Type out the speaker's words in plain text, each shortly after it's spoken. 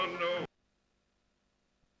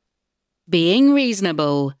Being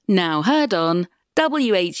Reasonable, now heard on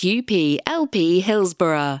WHUP LP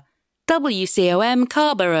Hillsborough, WCOM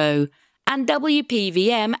Carborough, and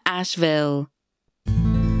WPVM Asheville.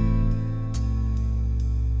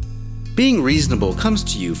 Being Reasonable comes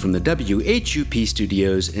to you from the WHUP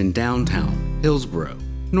studios in downtown Hillsborough,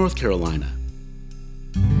 North Carolina.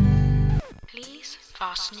 Please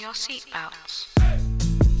fasten your seatbelts.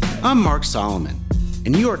 I'm Mark Solomon,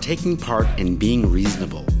 and you are taking part in Being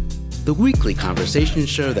Reasonable, the weekly conversation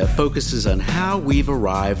show that focuses on how we've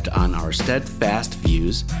arrived on our steadfast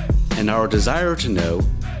views and our desire to know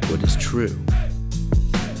what is true.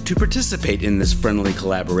 To participate in this friendly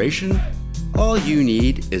collaboration, all you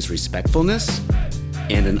need is respectfulness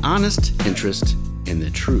and an honest interest in the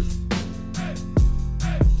truth.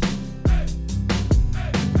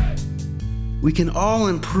 We can all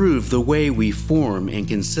improve the way we form and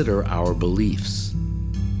consider our beliefs,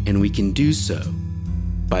 and we can do so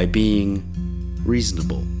by being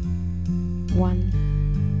reasonable. 1,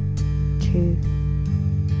 2.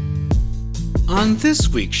 On this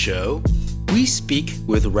week's show, we speak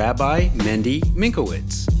with Rabbi Mendy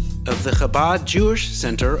Minkowitz of the Chabad Jewish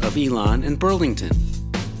Center of Elon and Burlington.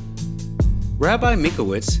 Rabbi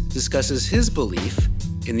Minkowitz discusses his belief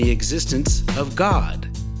in the existence of God.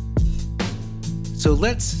 So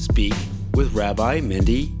let's speak with Rabbi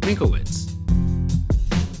Mendy Minkowitz.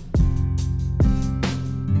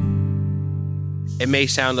 It may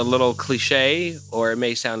sound a little cliche or it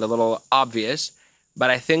may sound a little obvious,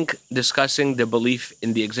 but I think discussing the belief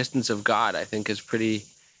in the existence of God, I think is pretty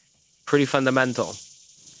fundamental.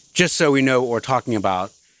 Just so we know what we're talking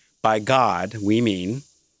about, by God, we mean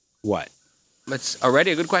what? That's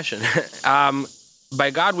already a good question.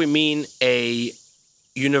 By God, we mean a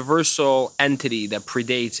universal entity that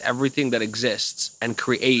predates everything that exists and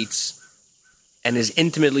creates and is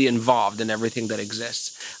intimately involved in everything that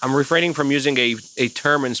exists. I'm refraining from using a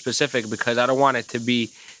term in specific because I don't want it to be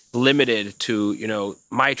limited to,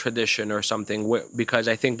 my tradition or something, because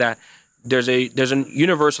I think that there's a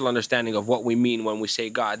universal understanding of what we mean when we say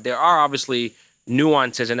God. There are obviously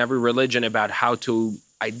nuances in every religion about how to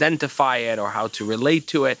identify it or how to relate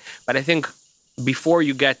to it, but I think before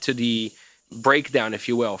you get to the breakdown, if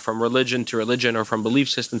you will, from religion to religion or from belief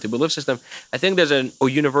system to belief system, I think there's a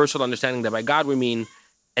universal understanding that by God we mean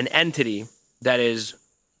an entity that is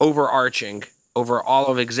overarching over all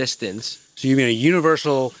of existence. So you mean a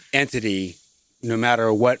universal entity, no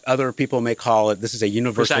matter what other people may call it. This is a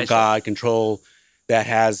universal Precisely. God control that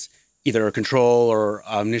has either a control or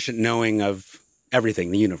omniscient knowing of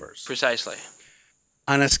everything, the universe. Precisely.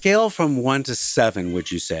 On a scale from 1 to 7,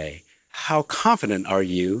 would you say, how confident are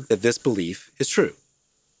you that this belief is true?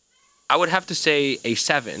 I would have to say a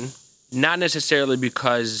 7, not necessarily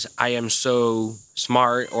because I am so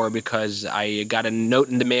smart or because I got a note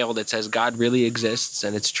in the mail that says God really exists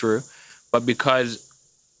and it's true, but because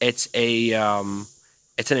it's an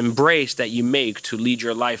embrace that you make to lead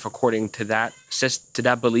your life according to that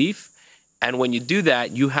belief. And when you do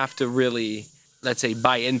that, you have to really, let's say,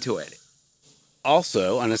 buy into it.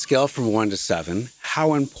 Also, on a scale from 1 to 7,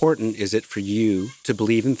 how important is it for you to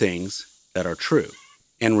believe in things that are true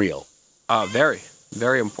and real? Very,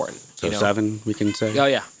 very important. So 7, we can say? Oh,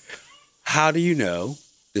 yeah. How do you know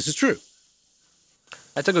this is true?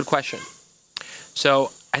 That's a good question. So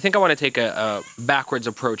I think I want to take a backwards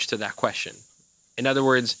approach to that question. In other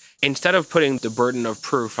words, instead of putting the burden of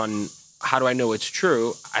proof on how do I know it's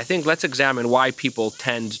true, I think let's examine why people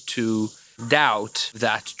tend to doubt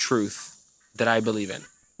that truth that I believe in.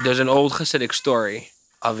 There's an old Hasidic story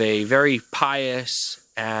of a very pious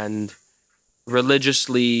and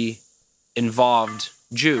religiously involved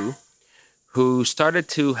Jew who started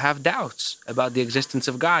to have doubts about the existence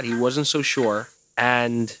of God. He wasn't so sure,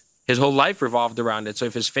 and his whole life revolved around it. So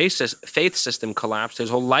if his faith system collapsed, his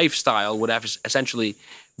whole lifestyle would have essentially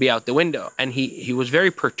be out the window. And he was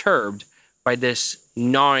very perturbed by this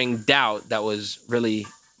gnawing doubt that was really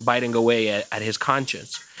biting away at his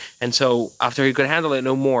conscience. And so after he could handle it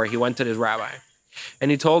no more, he went to his rabbi. And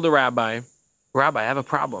he told the rabbi, "Rabbi, I have a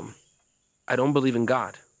problem. I don't believe in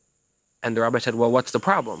God." And the rabbi said, "Well, what's the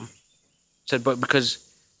problem?" He said, "But because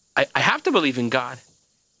I have to believe in God."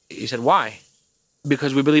 He said, "Why?"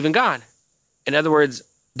 "Because we believe in God." In other words,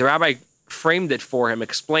 the rabbi framed it for him,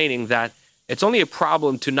 explaining that it's only a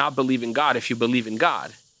problem to not believe in God if you believe in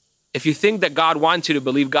God. If you think that God wants you to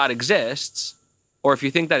believe God exists, or if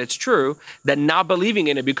you think that it's true, then not believing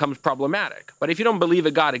in it becomes problematic. But if you don't believe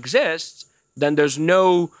that God exists, then there's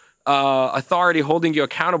no authority holding you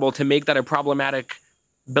accountable to make that a problematic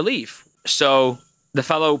belief. So the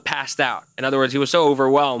fellow passed out. In other words, he was so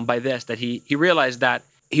overwhelmed by this that he realized that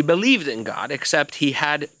he believed in God, except he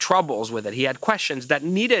had troubles with it. He had questions that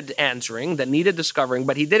needed answering, that needed discovering,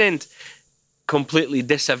 but he didn't completely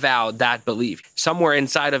disavow that belief. Somewhere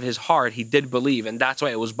inside of his heart, he did believe, and that's why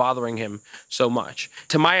it was bothering him so much.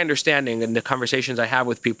 To my understanding, and the conversations I have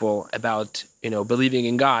with people about, believing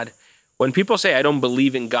in God, when people say, I don't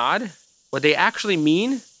believe in God, what they actually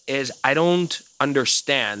mean is, I don't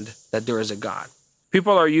understand that there is a God.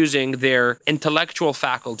 People are using their intellectual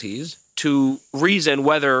faculties to reason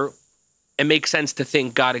whether it makes sense to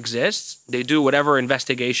think God exists. They do whatever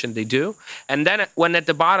investigation they do. And then when at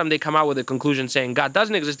the bottom they come out with a conclusion saying God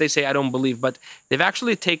doesn't exist, they say, I don't believe. But they've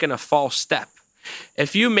actually taken a false step.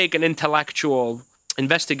 If you make an intellectual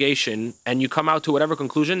investigation and you come out to whatever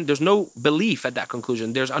conclusion, there's no belief at that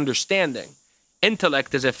conclusion. There's understanding.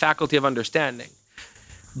 Intellect is a faculty of understanding.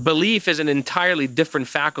 Belief is an entirely different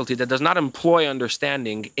faculty that does not employ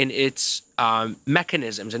understanding in its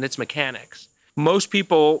mechanisms and its mechanics. Most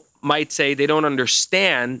people might say they don't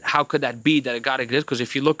understand how could that be that a God exists, because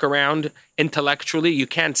if you look around intellectually, you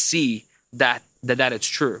can't see that it's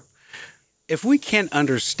true. If we can't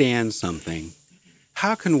understand something,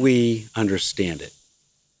 how can we understand it?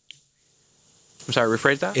 I'm sorry,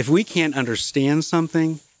 rephrase that? If we can't understand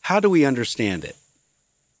something, how do we understand it?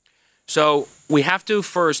 So we have to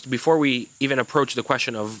first, before we even approach the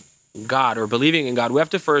question of God or believing in God, we have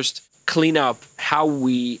to first clean up how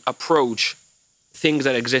we approach things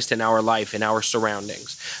that exist in our life, in our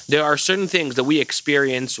surroundings. There are certain things that we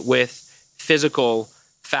experience with physical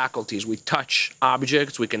faculties. We touch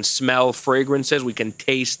objects, we can smell fragrances, we can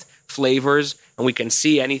taste flavors, and we can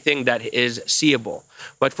see anything that is seeable.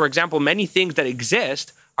 But for example, many things that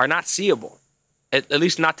exist are not seeable, at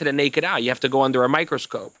least not to the naked eye. You have to go under a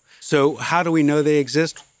microscope. So how do we know they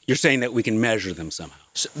exist? You're saying that we can measure them somehow.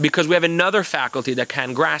 Because we have another faculty that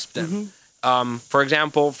can grasp them. Mm-hmm. For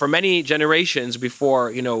example, for many generations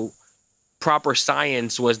before, proper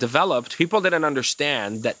science was developed, people didn't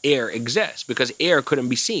understand that air exists because air couldn't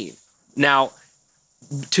be seen. Now,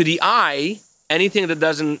 to the eye, anything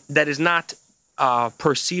that is not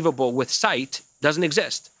perceivable with sight doesn't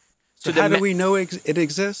exist. So how do we know it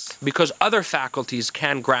exists? Because other faculties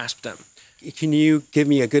can grasp them. Can you give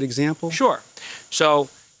me a good example? Sure. So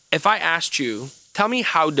if I asked you, tell me,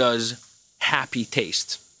 how does happy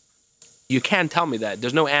taste? You can't tell me that.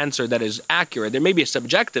 There's no answer that is accurate. There may be a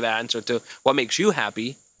subjective answer to what makes you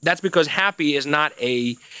happy. That's because happy is not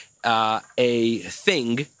a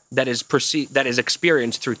thing that is perceived, that is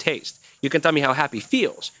experienced through taste. You can tell me how happy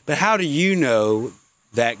feels. But how do you know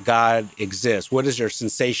that God exists? What is your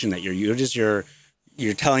sensation that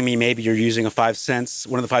you're telling me maybe you're using one of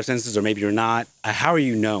the five senses, or maybe you're not? How are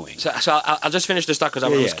you knowing? So I'll just finish this thought because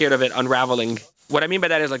I'm scared of it unraveling. What I mean by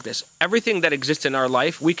that is like this. Everything that exists in our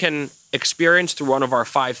life, we can experience through one of our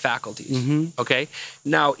five faculties, okay?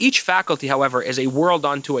 Now, each faculty, however, is a world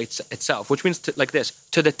unto itself, which means like this.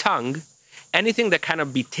 To the tongue, anything that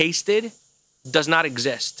cannot be tasted does not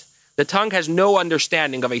exist. The tongue has no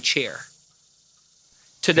understanding of a chair.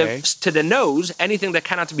 To the nose, anything that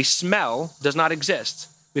cannot be smelled does not exist,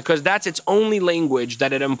 because that's its only language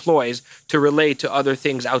that it employs to relate to other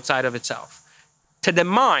things outside of itself. To the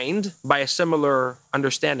mind, by a similar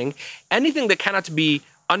understanding, anything that cannot be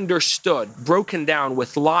understood, broken down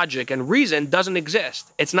with logic and reason doesn't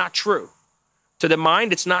exist. It's not true. To the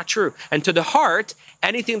mind, it's not true. And to the heart,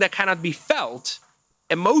 anything that cannot be felt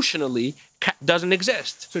emotionally doesn't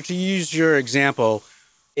exist. So to use your example,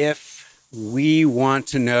 if we want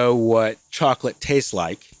to know what chocolate tastes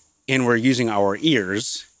like and we're using our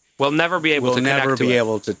ears, we'll never be able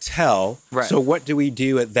to tell. Right. So what do we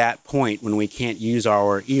do at that point when we can't use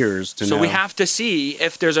our ears to know? So we have to see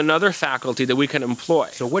if there's another faculty that we can employ.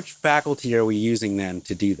 So which faculty are we using then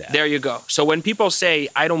to do that? There you go. So when people say,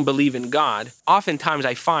 I don't believe in God, oftentimes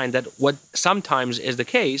I find that what sometimes is the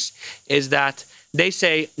case is that they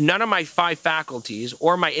say, none of my five faculties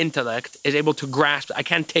or my intellect is able to grasp it. I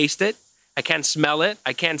can't taste it. I can't smell it,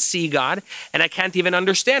 I can't see God, and I can't even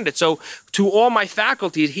understand it. So to all my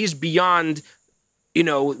faculties, he's beyond,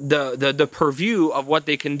 the purview of what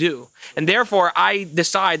they can do. And therefore, I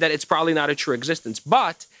decide that it's probably not a true existence.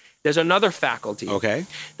 But there's another faculty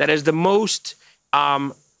that is the most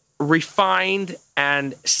refined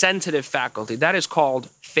and sensitive faculty. That is called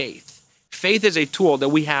faith. Faith is a tool that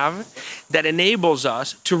we have that enables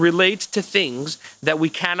us to relate to things that we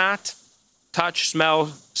cannot touch,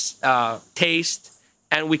 smell, taste,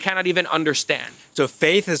 and we cannot even understand. So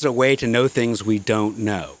faith is a way to know things we don't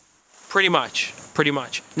know. Pretty much.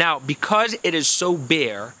 Now, because it is so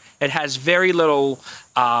bare, it has very little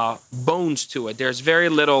bones to it. There's very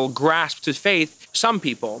little grasp to faith. Some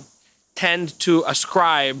people tend to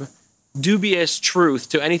ascribe dubious truth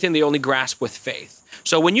to anything they only grasp with faith.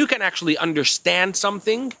 So when you can actually understand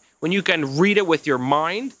something, when you can read it with your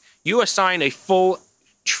mind, you assign a full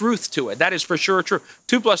truth to it. That is for sure true.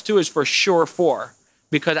 2 plus 2 is for sure 4,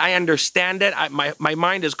 because I understand it. My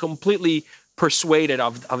mind is completely persuaded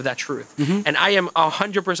of that truth. Mm-hmm. And I am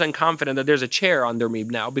 100% confident that there's a chair under me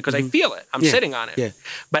now because I feel it. I'm sitting on it. Yeah.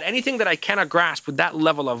 But anything that I cannot grasp with that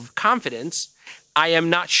level of confidence, I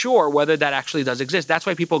am not sure whether that actually does exist. That's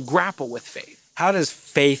why people grapple with faith. How does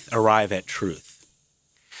faith arrive at truth?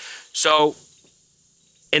 So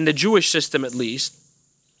in the Jewish system, at least,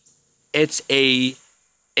 it's a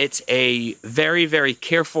very, very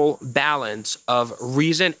careful balance of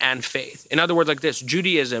reason and faith. In other words, like this,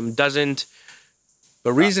 Judaism doesn't...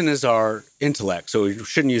 But reason is our intellect, so we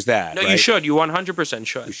shouldn't use that, No, right? you should. You 100%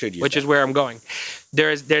 should. You should use which that. is where I'm going.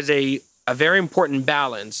 There's a very important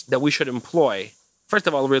balance that we should employ. First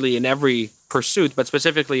of all, really in every pursuit, but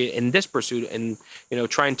specifically in this pursuit, in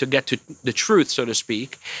trying to get to the truth, so to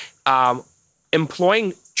speak,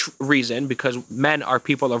 employing reason, because men are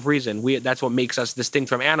people of reason. That's what makes us distinct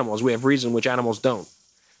from animals. We have reason, which animals don't,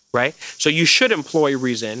 right? So you should employ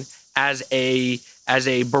reason as a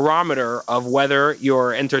barometer of whether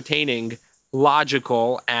you're entertaining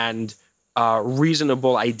logical and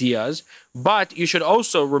reasonable ideas. But you should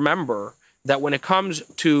also remember that when it comes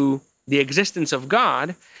to the existence of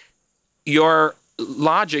God, your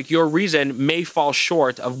logic, your reason may fall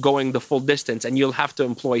short of going the full distance, and you'll have to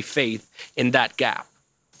employ faith in that gap.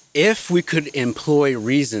 If we could employ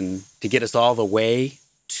reason to get us all the way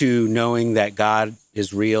to knowing that God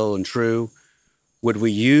is real and true, would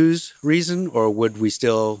we use reason or would we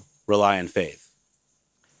still rely on faith?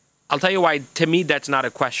 I'll tell you why, to me, that's not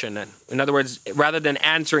a question. In other words, rather than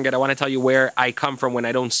answering it, I want to tell you where I come from when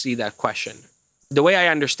I don't see that question. The way I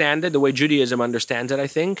understand it, the way Judaism understands it, I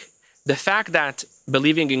think, the fact that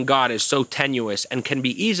believing in God is so tenuous and can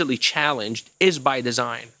be easily challenged is by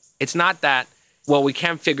design. It's not that, well, we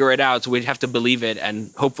can't figure it out, so we have to believe it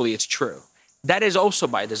and hopefully it's true. That is also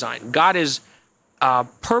by design. God is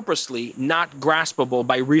purposely not graspable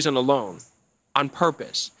by reason alone, on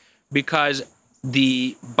purpose, because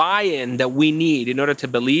the buy-in that we need in order to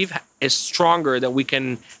believe is stronger than we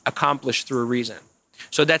can accomplish through reason.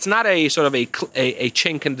 So that's not a sort of a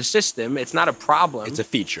chink in the system. It's not a problem. It's a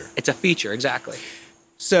feature. It's a feature, exactly.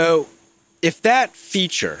 So if that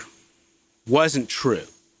feature wasn't true,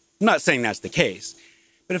 I'm not saying that's the case,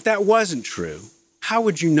 but if that wasn't true, how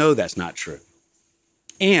would you know that's not true?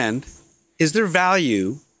 And is there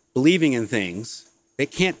value believing in things that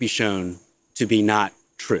can't be shown to be not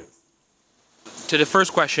true? To the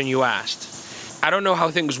first question you asked, I don't know how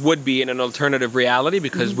things would be in an alternative reality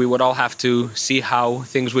because we would all have to see how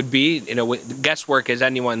things would be. Guesswork is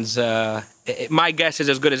anyone's, my guess is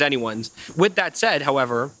as good as anyone's. With that said,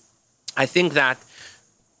 however, I think that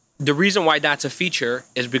the reason why that's a feature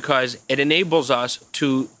is because it enables us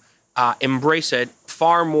to embrace it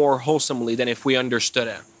far more wholesomely than if we understood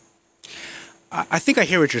it. I think I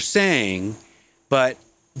hear what you're saying, but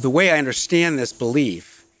the way I understand this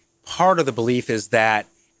belief, part of the belief is that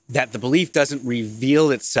the belief doesn't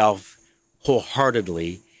reveal itself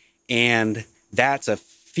wholeheartedly, and that's a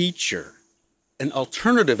feature. An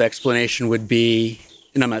alternative explanation would be,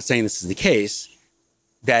 and I'm not saying this is the case,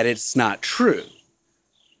 that it's not true.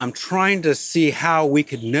 I'm trying to see how we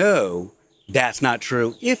could know that's not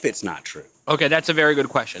true if it's not true. Okay, that's a very good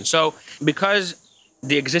question. So because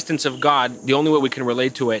the existence of God, the only way we can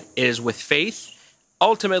relate to it is with faith,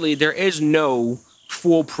 ultimately there is no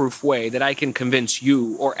foolproof way that I can convince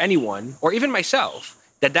you or anyone, or even myself,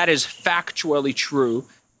 that that is factually true,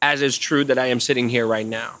 as is true that I am sitting here right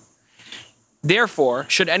now. Therefore,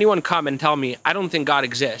 should anyone come and tell me, I don't think God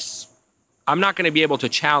exists, I'm not going to be able to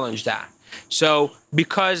challenge that. So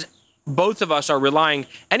because both of us are relying,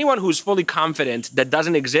 anyone who's fully confident that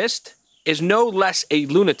doesn't exist is no less a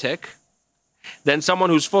lunatic than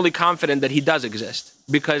someone who's fully confident that he does exist.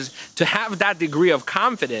 Because to have that degree of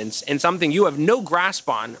confidence in something you have no grasp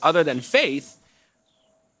on other than faith,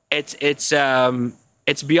 it's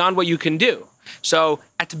beyond what you can do. So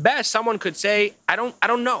at best, someone could say, I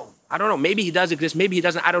don't know. Maybe he does exist. Maybe he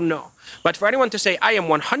doesn't. I don't know. But for anyone to say, I am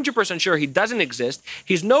 100% sure he doesn't exist,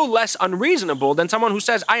 he's no less unreasonable than someone who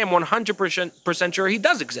says, I am 100% sure he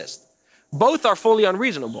does exist. Both are fully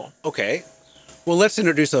unreasonable. Okay. Well, let's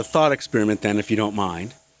introduce a thought experiment then, if you don't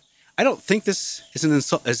mind. I don't think this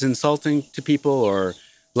is insulting to people, or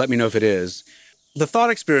let me know if it is. The thought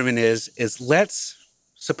experiment is let's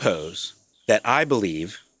suppose that I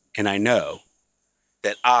believe and I know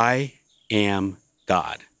that I am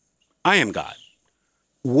God. I am God.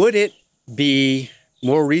 Would it be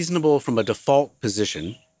more reasonable from a default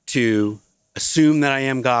position to assume that I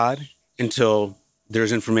am God until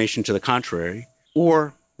there's information to the contrary,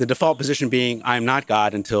 or the default position being I am not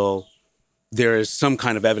God until there is some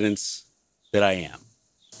kind of evidence that I am.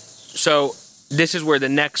 So this is where the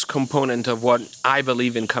next component of what I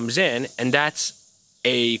believe in comes in, and that's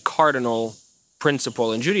a cardinal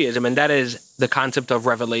principle in Judaism, and that is the concept of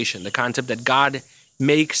revelation, the concept that God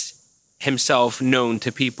makes himself known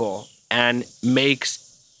to people and makes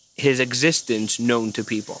his existence known to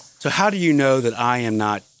people. So how do you know that I am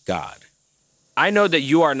not God? I know that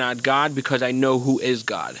you are not God because I know who is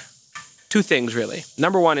God. Two things, really.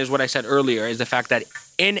 Number one is what I said earlier, is the fact that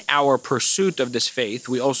in our pursuit of this faith,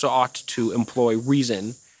 we also ought to employ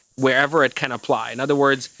reason wherever it can apply. In other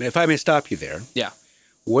words... If I may stop you there. Yeah.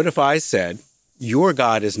 What if I said, your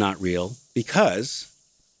God is not real because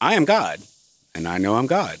I am God, and I know I'm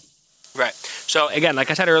God? Right. So again,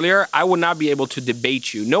 like I said earlier, I would not be able to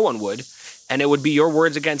debate you. No one would. And it would be your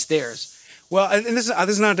words against theirs. Well, and this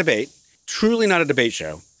is not a debate. Truly not a debate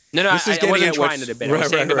show. No, I wasn't trying to debate. I was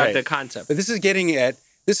saying about the concept. But this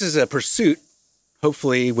is a pursuit,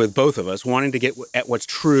 hopefully with both of us, wanting to get at what's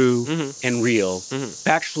true and real,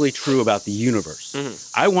 factually true about the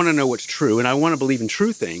universe. I want to know what's true, and I want to believe in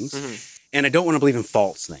true things, and I don't want to believe in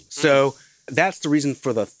false things. So that's the reason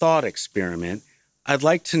for the thought experiment. I'd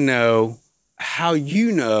like to know how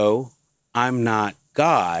you know I'm not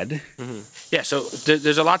God. Yeah, so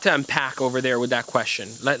there's a lot to unpack over there with that question.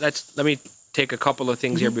 Let me take a couple of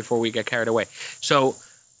things here before we get carried away. So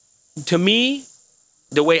to me,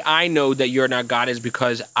 the way I know that you're not God is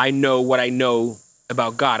because I know what I know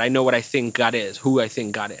about God. I know what I think God is, who I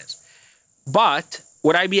think God is. But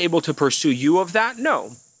would I be able to pursue you of that?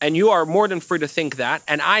 No. And you are more than free to think that,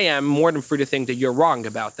 and I am more than free to think that you're wrong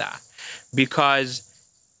about that. Because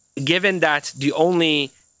given that the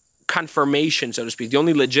only confirmation, so to speak, the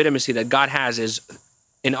only legitimacy that God has is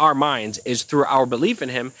in our minds is through our belief in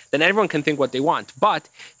him, then everyone can think what they want. But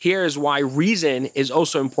here's why reason is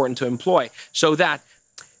also important to employ. So that,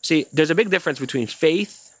 see, there's a big difference between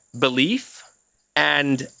faith, belief,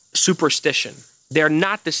 and superstition. They're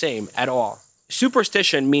not the same at all.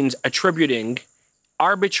 Superstition means attributing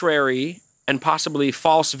arbitrary and possibly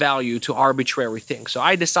false value to arbitrary things. So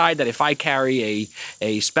I decide that if I carry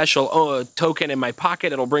a special token in my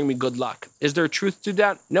pocket, it'll bring me good luck. Is there truth to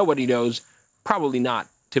that? Nobody knows. Probably not,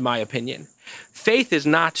 to my opinion. Faith is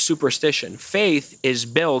not superstition. Faith is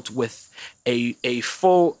built with a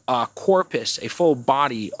full corpus, a full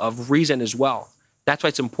body of reason as well. That's why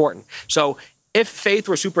it's important. So if faith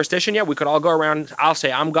were superstition, yeah, we could all go around, I'll say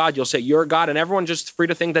I'm God, you'll say you're God, and everyone's just free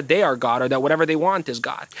to think that they are God or that whatever they want is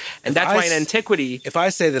God. And that's why in antiquity... If I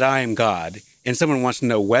say that I am God and someone wants to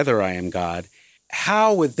know whether I am God,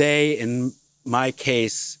 how would they, in my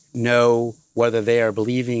case, know whether they are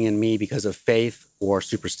believing in me because of faith or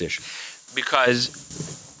superstition? Because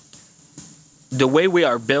the way we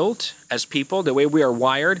are built as people, the way we are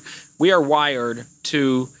wired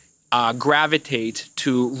to gravitate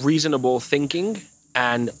to reasonable thinking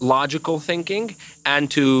and logical thinking and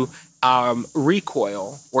to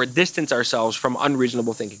recoil or distance ourselves from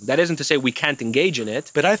unreasonable thinking. That isn't to say we can't engage in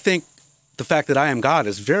it. But I think the fact that I am God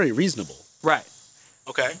is very reasonable. Right.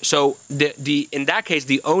 Okay. So in that case,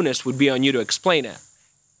 the onus would be on you to explain it.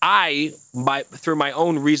 Through my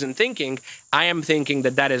own reasoned thinking, I am thinking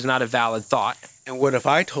that is not a valid thought. And what if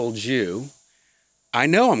I told you, I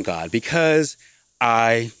know I'm God because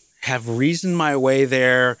I have reasoned my way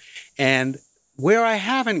there, and where I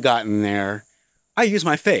haven't gotten there, I use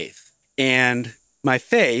my faith. And my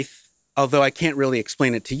faith, although I can't really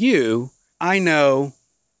explain it to you, I know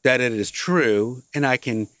that it is true, and I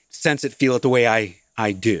can sense it, feel it the way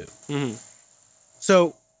I do. Mm-hmm.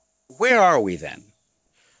 So where are we then?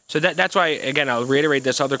 So that's why, again, I'll reiterate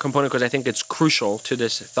this other component because I think it's crucial to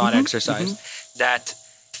this thought exercise, that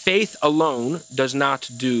faith alone does not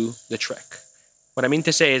do the trick. What I mean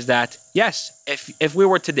to say is that, yes, if we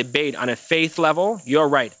were to debate on a faith level, you're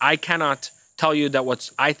right. I cannot tell you that what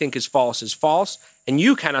I think is false, and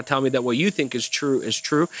you cannot tell me that what you think is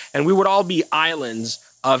true, and we would all be islands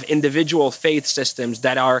of individual faith systems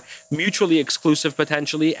that are mutually exclusive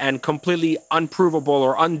potentially and completely unprovable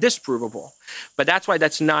or undisprovable. But that's why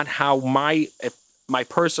that's not how my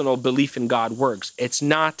personal belief in God works. It's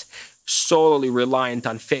not solely reliant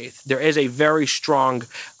on faith. There is a very strong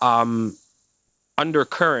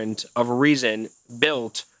undercurrent of reason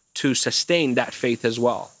built to sustain that faith as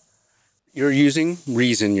well. You're using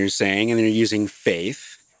reason, you're saying, and then you're using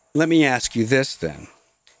faith. Let me ask you this then.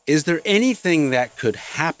 Is there anything that could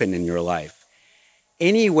happen in your life,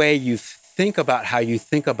 any way you think about how you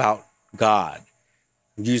think about God,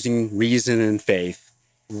 using reason and faith,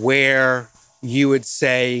 where you would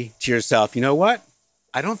say to yourself, you know what?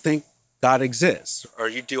 I don't think God exists. Or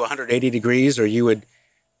you do 180 degrees, or you would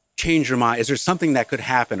change your mind. Is there something that could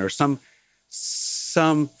happen, or some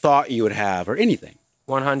thought you would have, or anything?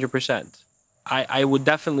 100%. I would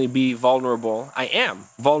definitely be vulnerable. I am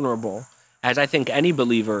vulnerable, as I think any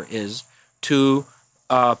believer is, to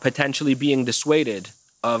potentially being dissuaded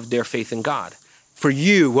of their faith in God. For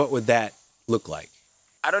you, what would that look like?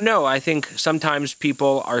 I don't know. I think sometimes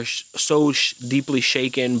people are so deeply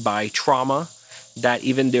shaken by trauma that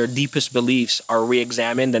even their deepest beliefs are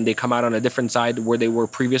re-examined and they come out on a different side where they were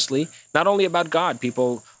previously. Not only about God,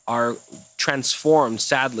 people are transformed,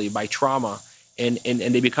 sadly, by trauma, and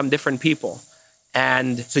they become different people.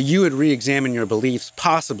 And so you would re-examine your beliefs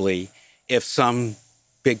possibly if some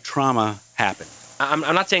big trauma happened. I'm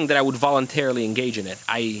not saying that I would voluntarily engage in it.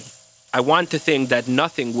 I want to think that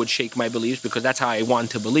nothing would shake my beliefs because that's how I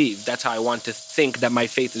want to believe. That's how I want to think that my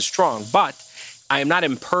faith is strong. But I am not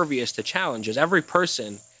impervious to challenges. Every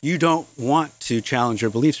person... You don't want to challenge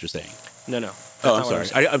your beliefs, you're saying? No. Oh, I'm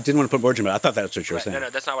sorry. I didn't want to put words in my mouth. I thought that's what you were saying. No,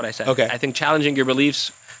 that's not what I said. Okay. I think challenging your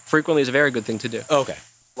beliefs frequently is a very good thing to do. Okay.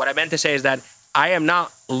 What I meant to say is that I am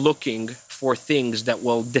not looking for things that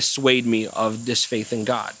will dissuade me of this faith in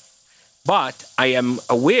God. But I am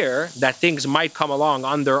aware that things might come along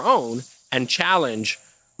on their own and challenge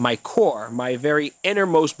my core, my very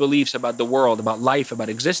innermost beliefs about the world, about life, about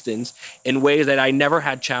existence, in ways that I never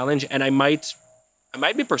had challenged, and I might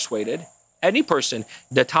be persuaded. Any person,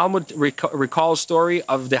 the Talmud recalls story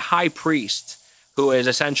of the high priest, who is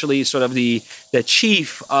essentially sort of the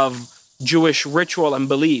chief of Jewish ritual and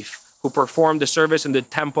belief, who performed the service in the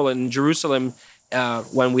temple in Jerusalem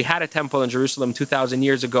when we had a temple in Jerusalem 2,000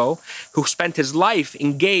 years ago, who spent his life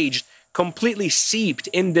engaged, completely seeped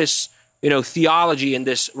in this theology and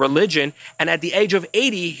this religion. And at the age of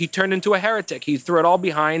 80, he turned into a heretic. He threw it all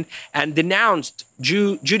behind and denounced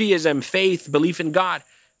Judaism, faith, belief in God.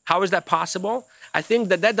 How is that possible? I think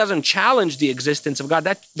that doesn't challenge the existence of God.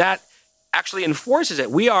 That actually enforces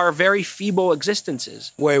it. We are very feeble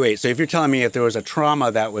existences. Wait. So if you're telling me if there was a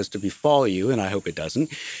trauma that was to befall you, and I hope it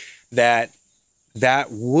doesn't, that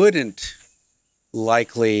wouldn't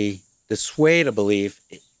likely dissuade a belief.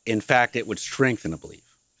 In fact, it would strengthen a belief.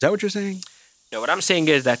 Is that what you're saying? No, what I'm saying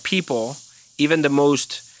is that people, even the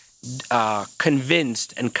most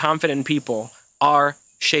convinced and confident people, are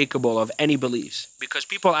shakeable of any beliefs, because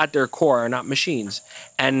people at their core are not machines.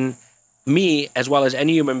 And me, as well as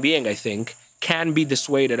any human being, I think, can be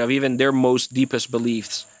dissuaded of even their most deepest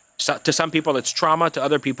beliefs. So, to some people, it's trauma. To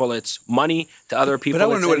other people, it's money. To other people, but I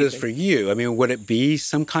want to know anything. What it is for you. I mean, would it be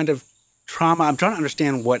some kind of trauma? I'm trying to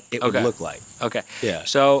understand what it would look like. Okay. Yeah.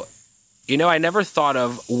 So, I never thought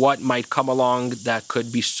of what might come along that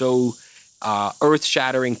could be so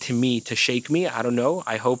earth-shattering to me, to shake me. I don't know.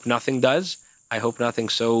 I hope nothing does. I hope nothing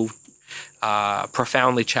so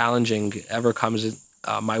profoundly challenging ever comes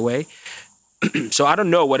my way. So I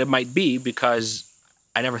don't know what it might be because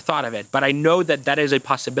I never thought of it. But I know that is a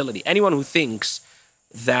possibility. Anyone who thinks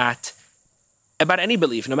that about any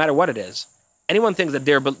belief, no matter what it is, anyone thinks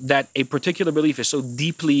that a particular belief is so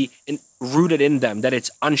deeply rooted in them that it's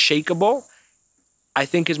unshakable, I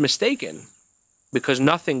think is mistaken, because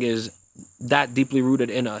nothing is that deeply rooted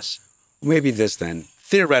in us. Maybe this then,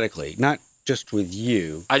 theoretically, not just with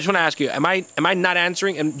you. I just want to ask you: Am I not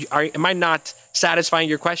answering? Am I not satisfying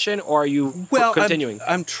your question, or are you continuing?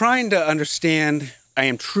 I'm trying to understand. I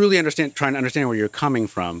am truly trying to understand where you're coming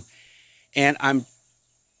from, and I'm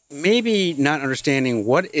maybe not understanding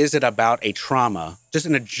what is it about a trauma, just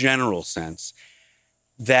in a general sense,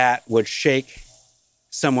 that would shake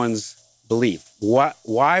someone's belief.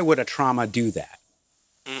 Why would a trauma do that?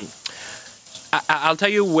 I'll tell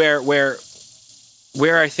you where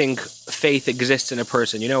I think faith exists in a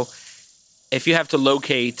person. If you have to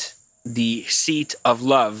locate the seat of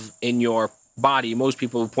love in your body, most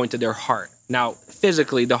people would point to their heart. Now,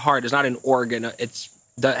 physically, the heart is not an organ.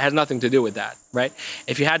 That has nothing to do with that, right?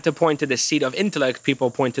 If you had to point to the seat of intellect,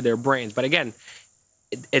 people point to their brains. But again,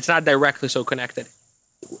 it's not directly so connected.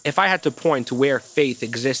 If I had to point to where faith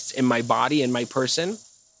exists in my body, in my person,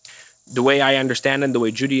 the way I understand and the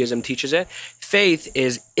way Judaism teaches it, faith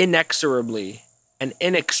is inexorably and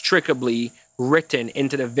inextricably written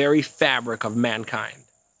into the very fabric of mankind.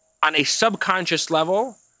 On a subconscious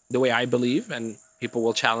level, the way I believe, and people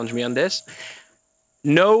will challenge me on this,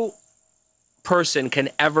 no person can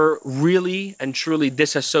ever really and truly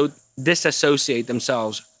disassociate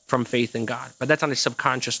themselves from faith in God. But that's on a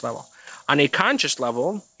subconscious level. On a conscious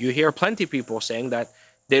level, you hear plenty of people saying that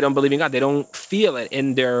they don't believe in God. They don't feel it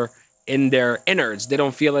in their innards. They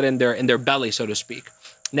don't feel it in their belly, so to speak.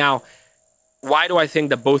 Now, Why do I think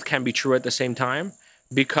that both can be true at the same time?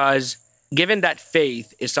 Because given that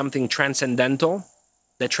faith is something transcendental,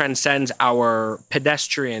 that transcends our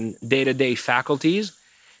pedestrian day-to-day faculties,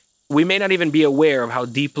 we may not even be aware of how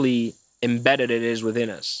deeply embedded it is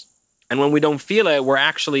within us. And when we don't feel it, we're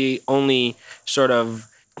actually only sort of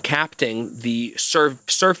capturing the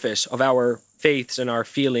surface of our faiths and our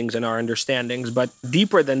feelings and our understandings. But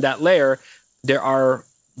deeper than that layer, there are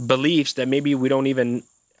beliefs that maybe we don't even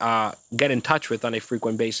get in touch with on a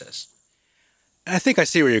frequent basis. I think I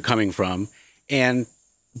see where you're coming from. And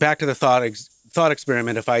back to the thought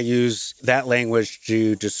experiment, if I use that language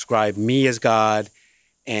to describe me as God,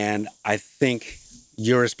 and I think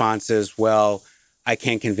your response is, well, I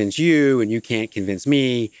can't convince you and you can't convince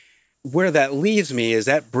me. Where that leaves me is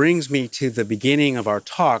that brings me to the beginning of our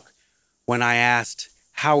talk when I asked,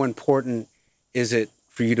 how important is it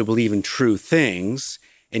for you to believe in true things?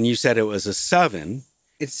 And you said it was a 7.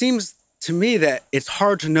 It seems to me that it's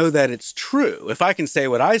hard to know that it's true. If I can say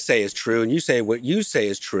what I say is true and you say what you say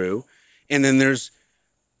is true, and then there's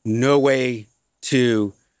no way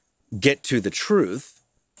to get to the truth.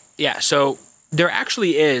 Yeah, so there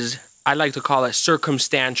actually is, I like to call it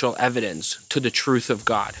circumstantial evidence to the truth of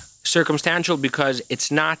God. Circumstantial because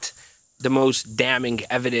it's not the most damning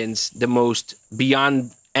evidence, the most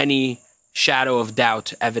beyond any shadow of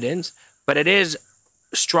doubt evidence, but it is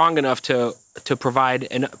strong enough to provide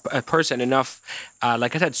a person enough,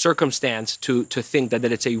 like I said, circumstance to think that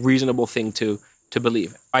it's a reasonable thing to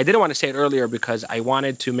believe. I didn't want to say it earlier because I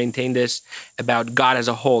wanted to maintain this about God as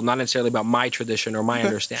a whole, not necessarily about my tradition or my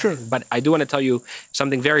understanding. Sure. But I do want to tell you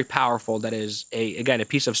something very powerful that is, a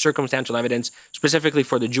piece of circumstantial evidence specifically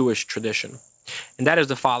for the Jewish tradition. And that is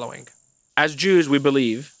the following. As Jews, we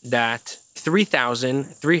believe that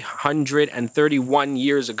 3,331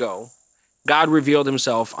 years ago, God revealed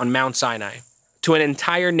himself on Mount Sinai to an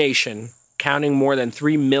entire nation counting more than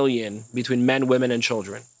 3 million between men, women, and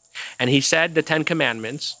children. And he said the 10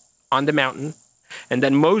 Commandments on the mountain. And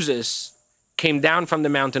then Moses came down from the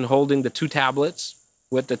mountain holding the 2 tablets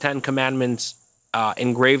with the 10 Commandments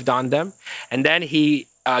engraved on them. And then he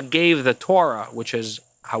gave the Torah, which is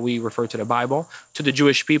how we refer to the Bible, to the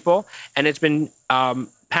Jewish people. And it's been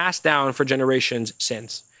passed down for generations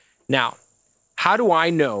since. Now, how do I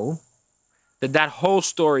know that whole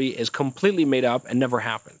story is completely made up and never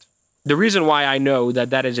happened? The reason why I know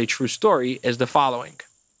that is a true story is the following.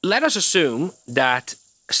 Let us assume that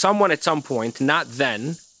someone at some point, not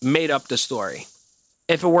then, made up the story.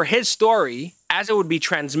 If it were his story, as it would be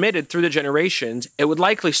transmitted through the generations, it would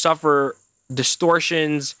likely suffer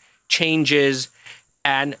distortions, changes,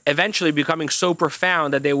 and eventually becoming so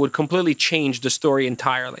profound that they would completely change the story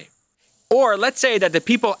entirely. Or let's say that the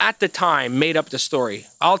people at the time made up the story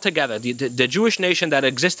altogether. The Jewish nation that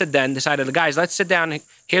existed then decided, guys, let's sit down.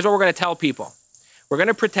 Here's what we're going to tell people. We're going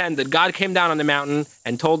to pretend that God came down on the mountain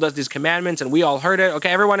and told us these commandments and we all heard it. Okay,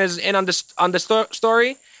 everyone is in on the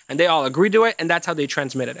story and they all agreed to it and that's how they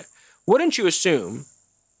transmitted it. Wouldn't you assume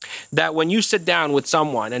that when you sit down with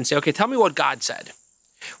someone and say, okay, tell me what God said,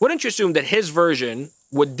 wouldn't you assume that his version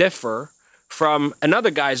would differ from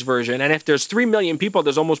another guy's version? And if there's 3 million people,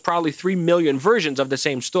 there's almost probably 3 million versions of the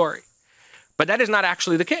same story. But that is not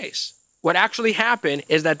actually the case. What actually happened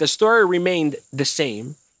is that the story remained the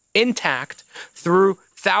same, intact, through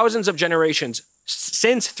thousands of generations.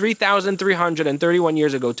 Since 3,331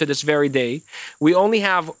 years ago to this very day, we only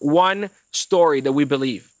have one story that we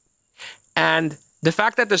believe. And the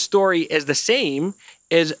fact that the story is the same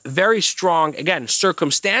is very strong, again,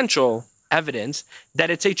 circumstantial evidence that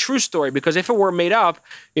it's a true story. Because if it were made up,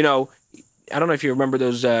 I don't know if you remember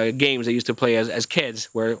those games they used to play as kids,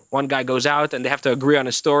 where one guy goes out and they have to agree on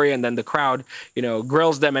a story, and then the crowd,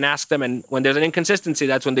 grills them and asks them, and when there's an inconsistency,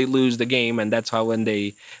 that's when they lose the game, and that's how when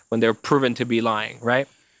they're proven to be lying, right?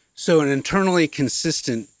 So an internally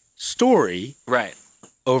consistent story, right,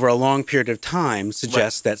 over a long period of time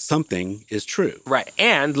suggests that something is true. Right,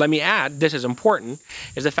 and let me add, this is important,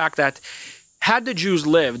 is the fact that had the Jews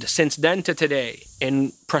lived since then to today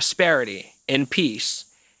in prosperity, in peace,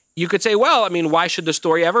 you could say, well, why should the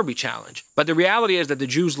story ever be challenged? But the reality is that the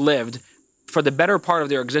Jews lived for the better part of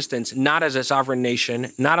their existence, not as a sovereign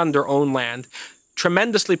nation, not on their own land,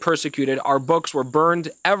 tremendously persecuted. Our books were burned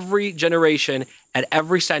every generation and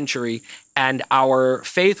every century, and our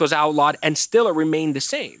faith was outlawed, and still it remained the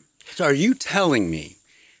same. So are you telling me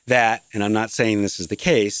that, and I'm not saying this is the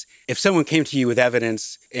case, if someone came to you with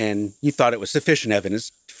evidence and you thought it was sufficient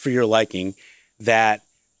evidence for your liking, that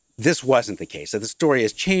this wasn't the case, that the story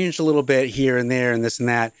has changed a little bit here and there and this and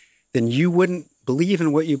that, then you wouldn't believe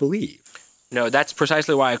in what you believe? No, that's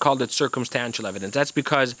precisely why I called it circumstantial evidence. That's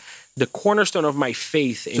because the cornerstone of my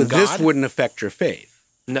faith in So God... this wouldn't affect your faith.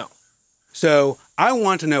 No. So I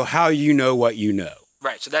want to know how you know what you know.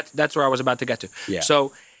 Right, so that's where I was about to get to. Yeah.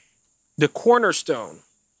 So the cornerstone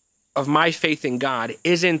of my faith in God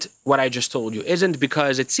isn't what I just told you, isn't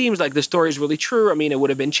because it seems like the story is really true. I mean, it would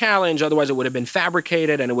have been challenged, otherwise it would have been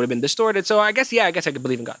fabricated and it would have been distorted. So I guess I could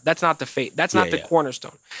believe in God. That's not the faith. That's not the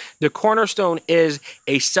cornerstone. The cornerstone is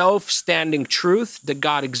a self-standing truth that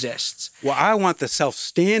God exists. Well, I want the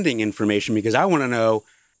self-standing information because I want to know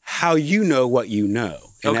how you know what you know.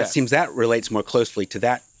 And Okay. that seems that relates more closely to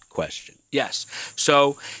that question. Yes.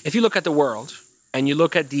 So if you look at the world and you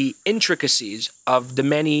look at the intricacies of the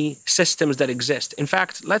many systems that exist, in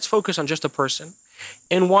fact, let's focus on just a person.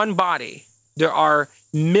 In one body, there are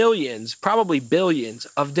millions, probably billions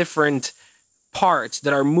of different parts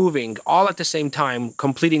that are moving all at the same time,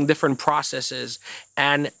 completing different processes.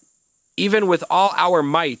 And even with all our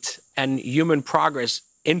might and human progress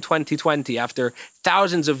in 2020, after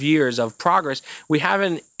thousands of years of progress, we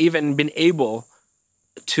haven't even been able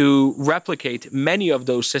to replicate many of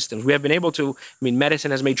those systems. We have been able to,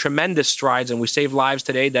 medicine has made tremendous strides and we save lives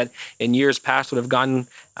today that in years past would have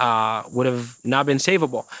not been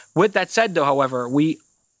savable. With that said though, however, we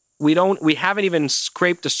haven't even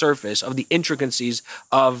scraped the surface of the intricacies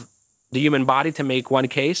of the human body to make one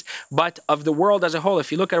case, but of the world as a whole.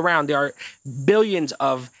 If you look around, there are billions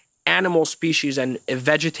of animal species and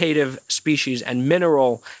vegetative species and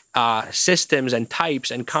mineral systems and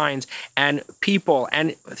types and kinds and people.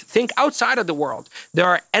 And think outside of the world. There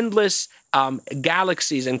are endless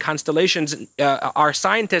galaxies and constellations. Our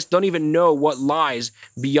scientists don't even know what lies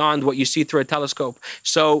beyond what you see through a telescope.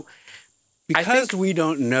 So because we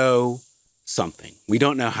don't know something, we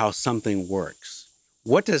don't know how something works,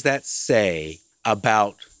 what does that say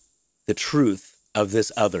about the truth of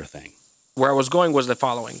this other thing? Where I was going was the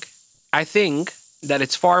following. I think that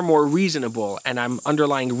it's far more reasonable, and I'm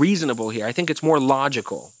underlying reasonable here, I think it's more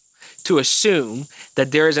logical to assume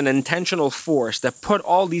that there is an intentional force that put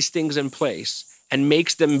all these things in place and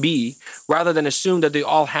makes them be, rather than assume that they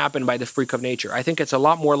all happen by the freak of nature. I think it's a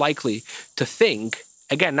lot more likely to think,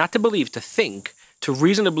 again, not to believe, to think, to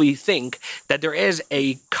reasonably think that there is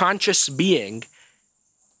a conscious being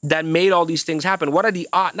that made all these things happen. What are the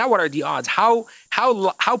odds? Not what are the odds. How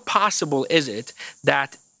possible is it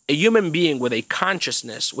that a human being with a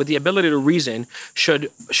consciousness, with the ability to reason,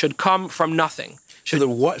 should come from nothing?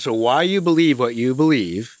 So why you believe what you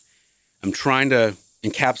believe, I'm trying to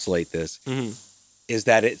encapsulate this, is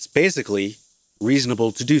that it's basically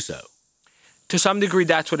reasonable to do so. To some degree,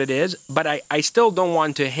 that's what it is. But I still don't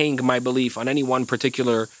want to hang my belief on any one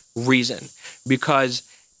particular reason, because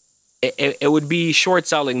it would be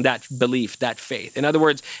short-selling that belief, that faith. In other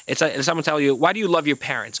words, it's like someone tell you, why do you love your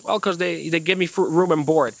parents? Well, because they give me room and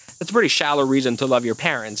board. That's a pretty shallow reason to love your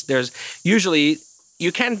parents. There's usually,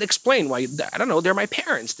 you can't explain why, I don't know, they're my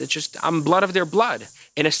parents. It's just, I'm blood of their blood.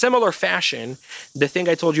 In a similar fashion, the thing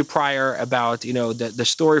I told you prior about, the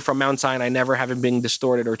story from Mount Sinai never having been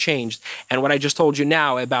distorted or changed, and what I just told you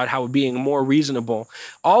now about how being more reasonable,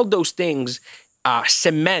 all those things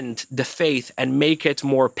cement the faith and make it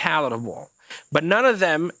more palatable. But none of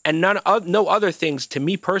them and no other things to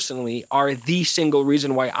me personally are the single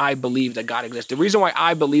reason why I believe that God exists. The reason why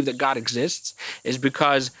I believe that God exists is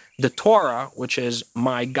because the Torah, which is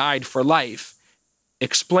my guide for life,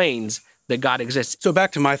 explains that God exists. So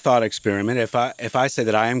back to my thought experiment, if I say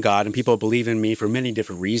that I am God and people believe in me for many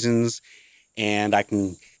different reasons, and I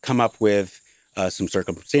can come up with some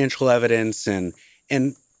circumstantial evidence and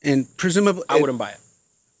presumably... I wouldn't buy it.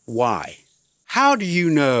 Why? How do you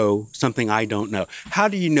know something I don't know? How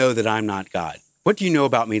do you know that I'm not God? What do you know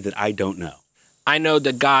about me that I don't know? I know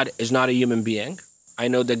that God is not a human being. I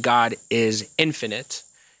know that God is infinite.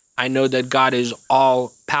 I know that God is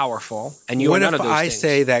all-powerful, and you are none of those things. What if I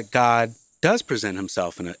say that God does present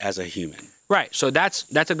himself as a human? Right, so that's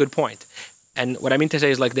a good point. And what I mean to say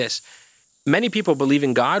is like this. Many people believe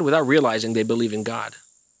in God without realizing they believe in God.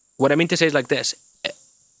 What I mean to say is like this.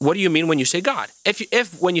 What do you mean when you say God?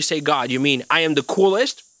 If when you say God, you mean I am the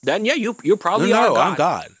coolest, then yeah, you probably are God. No, I'm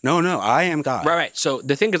God. No, I am God. Right. So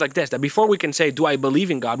the thing is like this, that before we can say, do I believe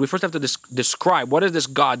in God, we first have to describe what is this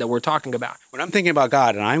God that we're talking about. When I'm thinking about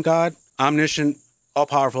God and I'm God, omniscient,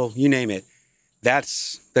 all-powerful, you name it,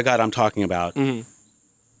 that's the God I'm talking about. Mm-hmm.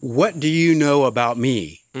 What do you know about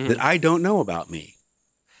me that I don't know about me?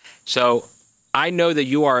 So I know that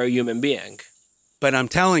you are a human being. But I'm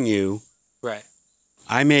telling you, right,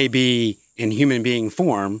 I may be in human being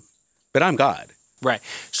form, but I'm God. Right.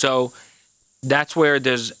 So that's where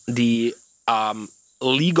there's the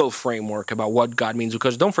legal framework about what God means,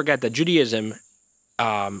 because don't forget that Judaism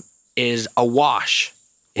is awash.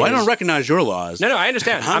 Well, I don't recognize your laws. No, I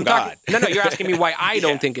understand. I'm God. You're asking me why I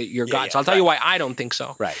don't think you're God. So I'll tell you why I don't think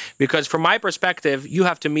so. Right. Because from my perspective, you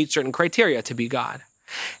have to meet certain criteria to be God.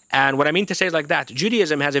 And what I mean to say is like that.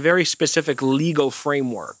 Judaism has a very specific legal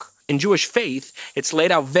framework. In Jewish faith, it's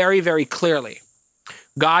laid out very, very clearly.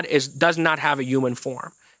 God does not have a human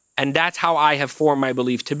form. And that's how I have formed my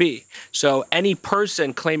belief to be. So any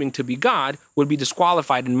person claiming to be God would be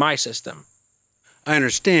disqualified in my system. I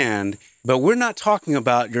understand, but we're not talking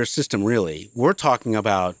about your system really. We're talking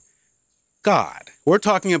about God. We're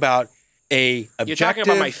talking about a objective... You're talking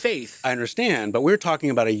about my faith. I understand, but we're talking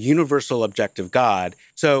about a universal objective God.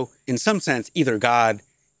 So in some sense, either God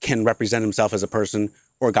can represent himself as a person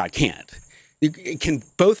or God can't. Can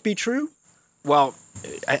both be true? Well,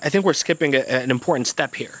 I think we're skipping an important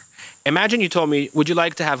step here. Imagine you told me, would you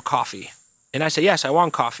like to have coffee? And I say, yes, I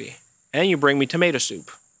want coffee. And then you bring me tomato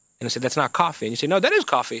soup. And I say, that's not coffee. And you say, no, that is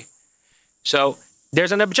coffee. So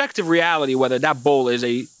there's an objective reality whether that bowl is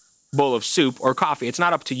a bowl of soup or coffee. It's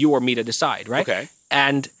not up to you or me to decide, right? Okay.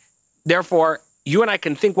 And therefore, you and I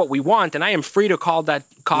can think what we want, and I am free to call that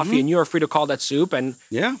coffee, and you are free to call that soup, and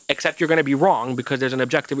except you're going to be wrong because there's an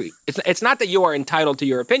objective. It's not that you are entitled to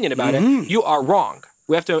your opinion about it. You are wrong.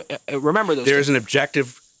 We have to remember those There's things. an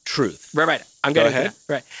objective truth. Right. I'm getting ahead. to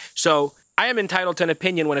that. Right. So I am entitled to an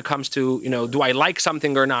opinion when it comes to, do I like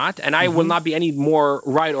something or not? And I will not be any more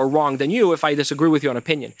right or wrong than you if I disagree with you on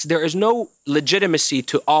opinion. There is no legitimacy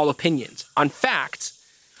to all opinions. On facts.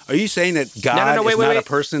 Are you saying that God is not a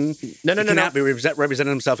person? No. Cannot be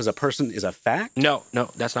representing himself as a person is a fact? No,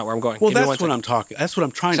 that's not where I'm going. Well, that's what I'm talking. That's what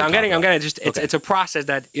I'm trying to talk about. I'm getting just it's a process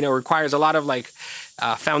that requires a lot of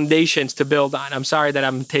foundations to build on. I'm sorry that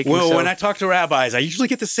I'm taking. Well, when I talk to rabbis, I usually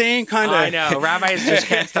get the same kind of. I know rabbis just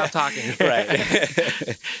can't stop talking.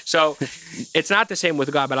 Right. So it's not the same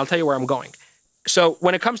with God, but I'll tell you where I'm going. So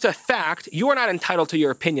when it comes to a fact, you are not entitled to your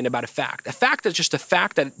opinion about a fact. A fact is just a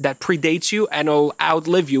fact that predates you and will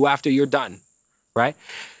outlive you after you're done, right?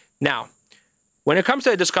 Now, when it comes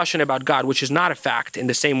to a discussion about God, which is not a fact in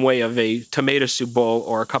the same way of a tomato soup bowl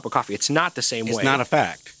or a cup of coffee, it's not the same way. It's not a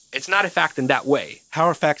fact. It's not a fact in that way. How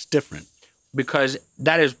are facts different? Because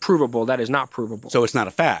that is provable, that is not provable. So it's not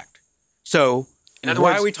a fact. So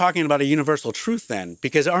why are we talking about a universal truth then?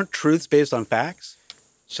 Because aren't truths based on facts?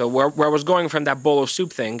 So where I was going from that bowl of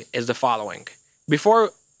soup thing is the following.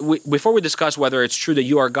 Before we discuss whether it's true that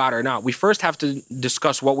you are God or not, we first have to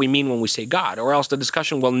discuss what we mean when we say God, or else the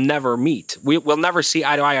discussion will never meet. We'll never see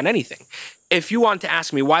eye to eye on anything. If you want to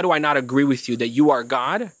ask me, why do I not agree with you that you are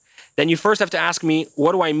God? Then you first have to ask me,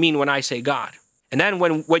 what do I mean when I say God? And then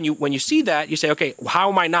when you see that, you say, okay, how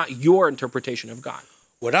am I not your interpretation of God?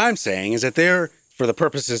 What I'm saying is that there, for the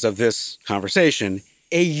purposes of this conversation,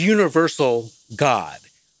 a universal God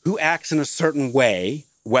who acts in a certain way,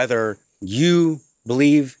 whether you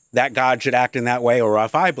believe that God should act in that way or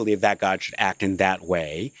if I believe that God should act in that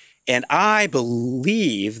way. And I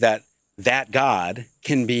believe that that God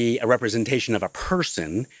can be a representation of a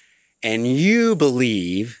person and you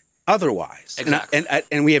believe otherwise. Exactly.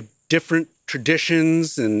 And we have different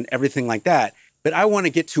traditions and everything like that. But I want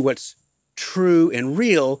to get to what's true and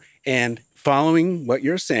real and following what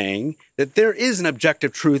you're saying, that there is an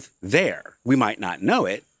objective truth there. We might not know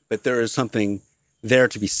it, but there is something there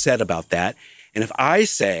to be said about that. And if I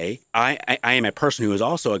say I am a person who is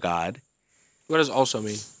also a God. What does also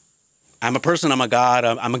mean? I'm a person, I'm a God.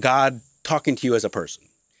 I'm a God talking to you as a person.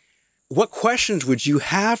 What questions would you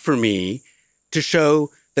have for me to show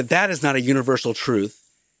that that is not a universal truth?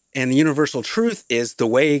 And the universal truth is the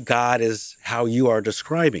way God is how you are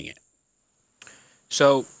describing it.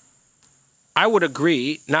 So I would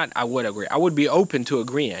be open to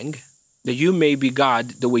agreeing that you may be God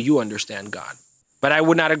the way you understand God. But I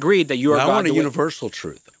would not agree that you are God. I want a universal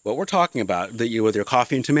truth. What we're talking about, with your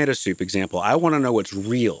coffee and tomato soup example, I want to know what's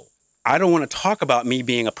real. I don't want to talk about me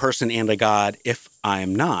being a person and a God if I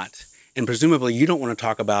am not. And presumably you don't want to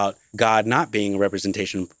talk about God not being a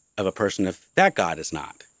representation of a person if that God is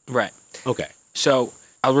not. Right. Okay. So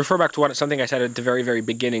I'll refer back to something I said at the very, very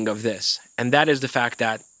beginning of this. And that is the fact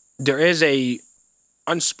that there is a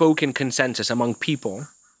unspoken consensus among people,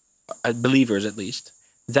 believers at least,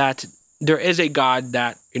 that there is a God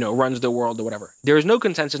that, runs the world or whatever. There is no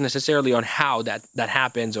consensus necessarily on how that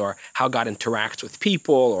happens or how God interacts with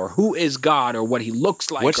people or who is God or what he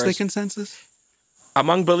looks like. What's the consensus?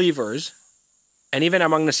 Among believers, and even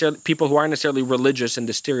among people who aren't necessarily religious in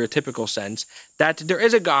the stereotypical sense, that there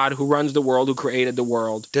is a God who runs the world, who created the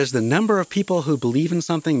world. Does the number of people who believe in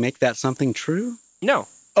something make that something true? No.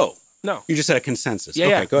 Oh. No. You just said a consensus.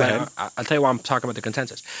 Yeah, okay, go ahead. I'll tell you why I'm talking about the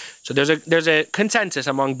consensus. So there's a consensus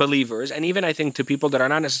among believers, and even I think to people that are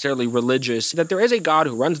not necessarily religious, that there is a God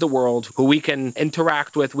who runs the world, who we can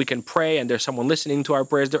interact with, we can pray, and there's someone listening to our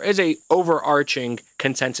prayers. There is a overarching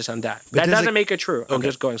consensus on that. That doesn't make it true. I'm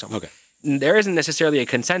just going somewhere. Okay. There isn't necessarily a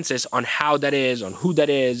consensus on how that is, on who that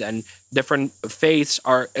is, and different faiths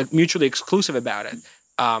are mutually exclusive about it.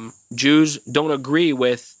 Jews don't agree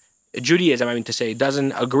with Judaism,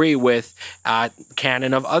 doesn't agree with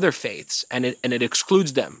canon of other faiths, and it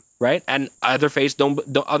excludes them, right? And other faiths don't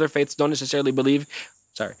necessarily believe.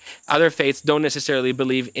 Other faiths don't necessarily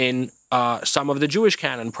believe in some of the Jewish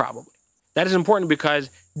canon, probably. That is important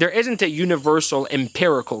because there isn't a universal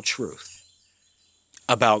empirical truth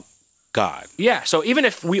about God. Yeah. So even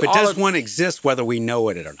if we But does one exist whether we know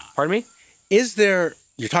it or not? Pardon me? Is there,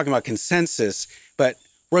 you're talking about consensus, but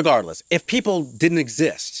regardless, if people didn't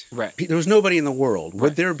exist, right, there was nobody in the world,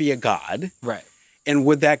 would there be a God? Right. And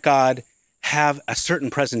would that God have a certain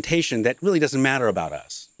presentation that really doesn't matter about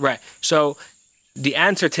us? Right. So the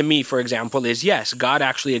answer to me, for example, is yes, God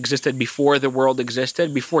actually existed before the world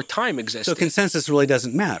existed, before time existed. So consensus really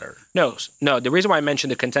doesn't matter. No. The reason why I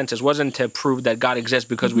mentioned the consensus wasn't to prove that God exists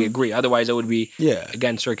because we agree. Otherwise, it would be,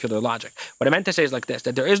 again, circular logic. What I meant to say is like this,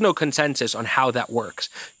 that there is no consensus on how that works.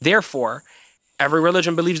 Therefore, every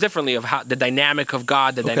religion believes differently of how the dynamic of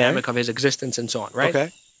God, the dynamic of his existence, and so on, right?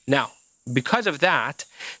 Okay. Now, because of that,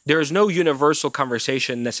 there is no universal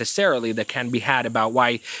conversation necessarily that can be had about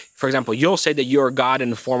why, for example, you'll say that you're God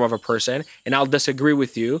in the form of a person, and I'll disagree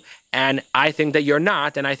with you, and I think that you're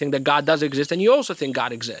not, and I think that God does exist, and you also think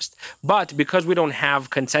God exists. But because we don't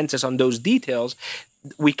have consensus on those details,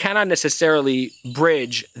 we cannot necessarily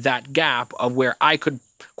bridge that gap of where I could,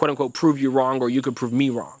 quote unquote, prove you wrong or you could prove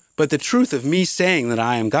me wrong. But the truth of me saying that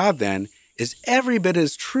I am God then is every bit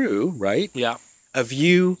as true, right? Yeah. Of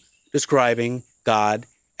you describing God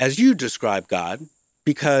as you describe God,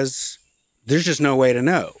 because there's just no way to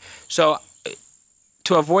know. So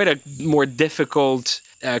to avoid a more difficult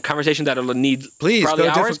conversation that will need probably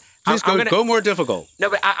hours, go more difficult. No,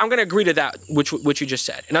 but I'm going to agree to that, which you just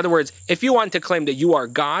said. In other words, if you want to claim that you are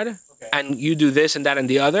God and you do this and that and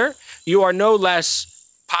the other, you are no less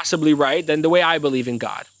possibly right than the way I believe in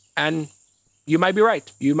God. And you might be right.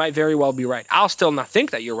 You might very well be right. I'll still not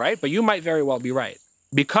think that you're right, but you might very well be right.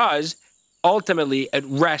 Because ultimately it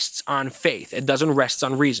rests on faith. It doesn't rest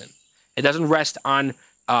on reason. It doesn't rest on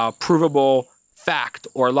provable fact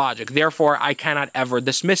or logic. Therefore, I cannot ever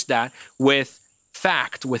dismiss that with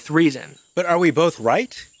fact, with reason. But are we both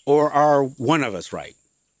right, or are one of us right?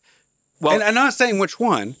 Well, and I'm not saying which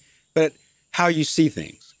one, but how you see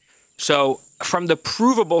things. So from the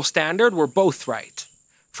provable standard, we're both right.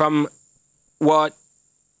 From what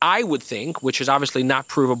I would think, which is obviously not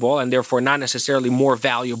provable and therefore not necessarily more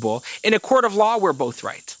valuable, in a court of law, we're both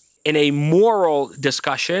right. In a moral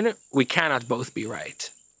discussion, we cannot both be right.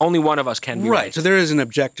 Only one of us can be right. So there is an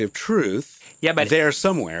objective truth there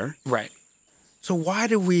somewhere. Right. So why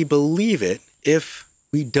do we believe it if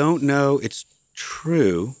we don't know it's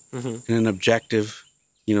true in an objective,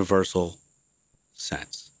 universal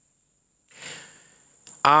sense?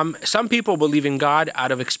 Some people believe in God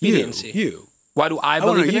out of expediency. You. Why do I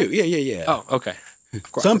believe in it? Yeah. Oh, okay.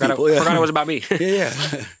 Of course. Some people, forgot it was about me. Yeah.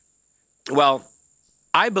 Well,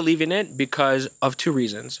 I believe in it because of two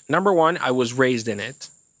reasons. Number one, I was raised in it,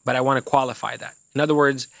 but I want to qualify that. In other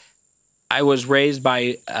words, I was raised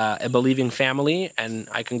by a believing family, and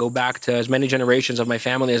I can go back to as many generations of my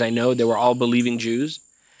family as I know. They were all believing Jews.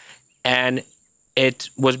 And it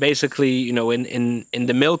was basically, in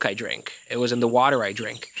the milk I drink. It was in the water I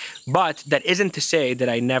drink. But that isn't to say that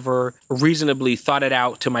I never reasonably thought it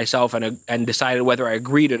out to myself and decided whether I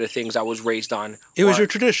agreed to the things I was raised on. It was your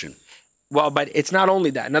tradition. Well, but it's not only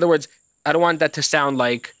that. In other words, I don't want that to sound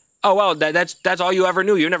like, oh, well, that's all you ever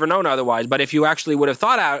knew. You've never known otherwise. But if you actually would have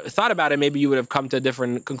thought about it, maybe you would have come to a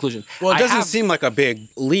different conclusion. Well, it doesn't seem like a big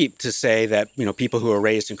leap to say that, people who are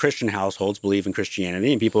raised in Christian households believe in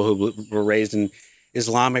Christianity, and people who were raised in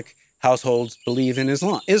Islamic households believe in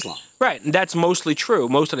Islam. Right. And that's mostly true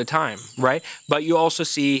most of the time, right? But you also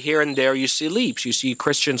see here and there, you see leaps. You see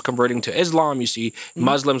Christians converting to Islam. You see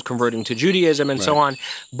Muslims converting to Judaism and so on.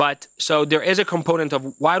 But so there is a component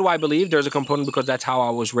of why do I believe? There's a component because that's how I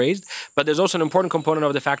was raised. But there's also an important component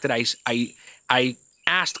of the fact that I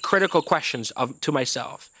asked critical questions to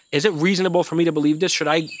myself. Is it reasonable for me to believe this? Should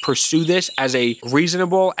I pursue this as a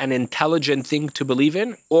reasonable and intelligent thing to believe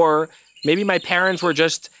in? Or maybe my parents were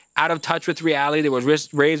just out of touch with reality. They were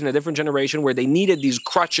raised in a different generation where they needed these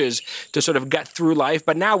crutches to sort of get through life.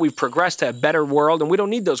 But now we've progressed to a better world and we don't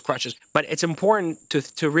need those crutches. But it's important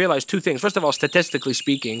to realize two things. First of all, statistically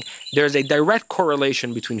speaking, there's a direct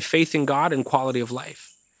correlation between faith in God and quality of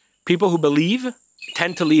life. People who believe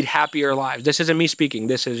tend to lead happier lives. This isn't me speaking.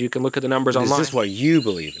 This is, you can look at the numbers online. Is this why you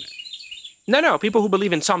believe in it? No, people who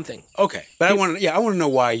believe in something. Okay, but I want to know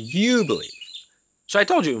why you believe. So I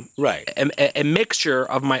told you, right? A mixture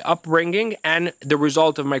of my upbringing and the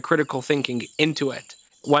result of my critical thinking into it.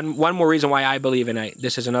 One more reason why I believe in it.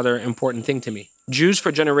 This is another important thing to me. Jews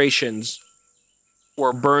for generations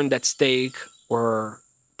were burned at stake, were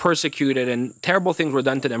persecuted, and terrible things were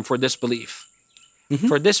done to them for this belief. Mm-hmm.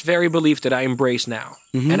 For this very belief that I embrace now.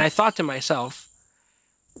 Mm-hmm. And I thought to myself,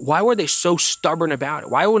 why were they so stubborn about it?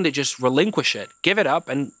 Why wouldn't they just relinquish it, give it up,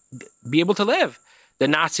 and be able to live? The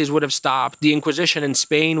Nazis would have stopped. The Inquisition in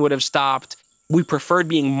Spain would have stopped. We preferred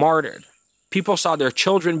being martyred. People saw their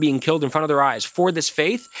children being killed in front of their eyes. For this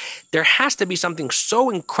faith, there has to be something so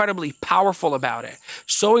incredibly powerful about it,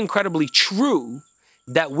 so incredibly true,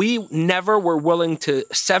 that we never were willing to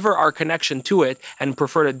sever our connection to it and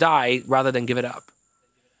prefer to die rather than give it up.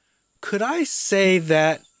 Could I say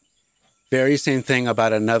that very same thing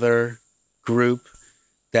about another group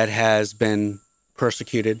that has been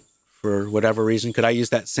persecuted for whatever reason? Could I use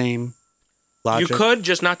that same logic? You could,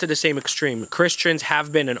 just not to the same extreme. Christians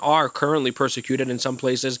have been and are currently persecuted in some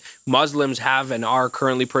places. Muslims have and are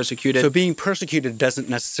currently persecuted. So being persecuted doesn't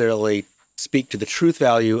necessarily speak to the truth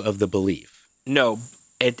value of the belief. No,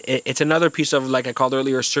 it's another piece of, like I called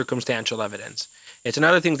earlier, circumstantial evidence. It's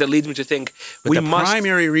another thing that leads me to think but the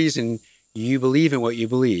primary reason you believe in what you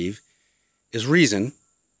believe is reason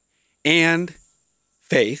and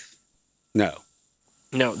faith. No,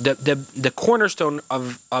 the cornerstone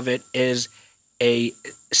of it is a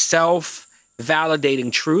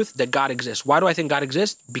self-validating truth that God exists. Why do I think God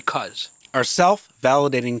exists? Because. Are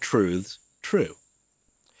self-validating truths true?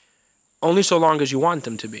 Only so long as you want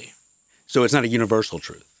them to be. So it's not a universal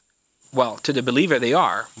truth? Well, to the believer they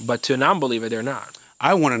are, but to a non-believer they're not.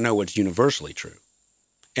 I want to know what's universally true.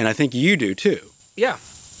 And I think you do too. Yeah.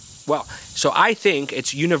 Well, so I think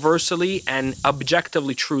it's universally and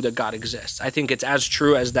objectively true that God exists. I think it's as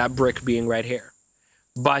true as that brick being right here.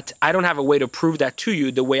 But I don't have a way to prove that to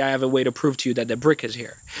you the way I have a way to prove to you that the brick is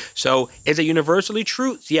here. So is it universally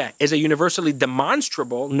true? Yeah. Is it universally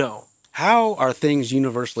demonstrable? No. How are things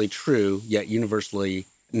universally true, yet universally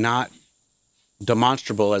not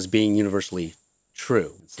demonstrable as being universally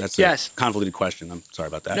true? That's a convoluted question. I'm sorry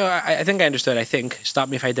about that. No, I think I understood. Stop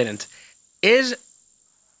me if I didn't. Is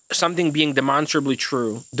something being demonstrably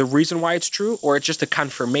true the reason why it's true, or it's just a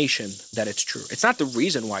confirmation that it's true? It's not the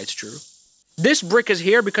reason why it's true. This brick is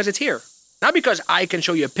here because it's here, not because I can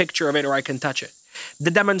show you a picture of it or I can touch it.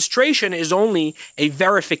 The demonstration is only a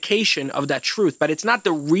verification of that truth, but it's not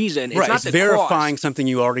the reason. It's not the verifying cause. Something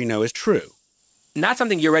you already know is true. Not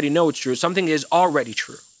something you already know is true. Something is already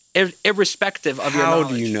true, irrespective of your knowledge.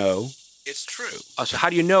 How do you know it's true? So how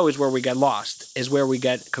do you know is where we get lost, is where we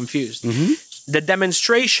get confused. Mm-hmm. The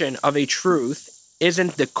demonstration of a truth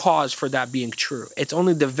isn't the cause for that being true. It's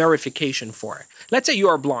only the verification for it. Let's say you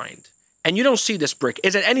are blind and you don't see this brick.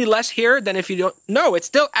 Is it any less here than if you don't? No, it's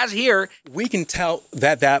still as here. We can tell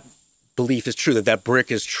that belief is true, that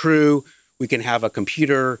brick is true. We can have a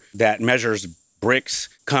computer that measures bricks,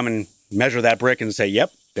 come and measure that brick and say,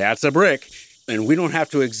 yep, that's a brick. And we don't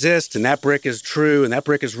have to exist, and that brick is true, and that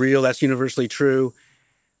brick is real, that's universally true.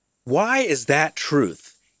 Why is that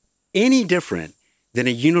truth any different than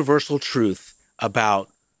a universal truth about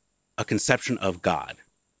a conception of God?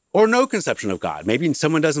 Or no conception of God. Maybe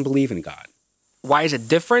someone doesn't believe in God. Why is it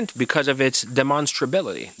different? Because of its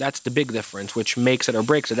demonstrability. That's the big difference, which makes it or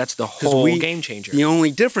breaks it. That's the whole game changer. The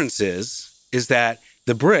only difference is that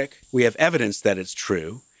the brick, we have evidence that it's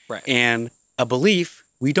true. Right. And a belief,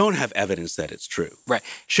 we don't have evidence that it's true. Right.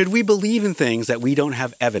 Should we believe in things that we don't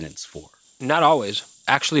have evidence for? Not always.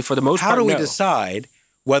 Actually, for the most part, How do we no. decide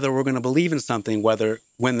whether we're going to believe in something,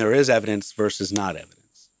 when there is evidence versus not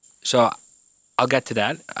evidence? So I'll get to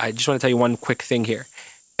that. I just want to tell you one quick thing here.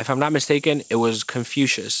 If I'm not mistaken, it was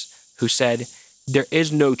Confucius who said, there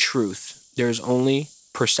is no truth. There is only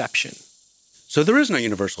perception. So there is no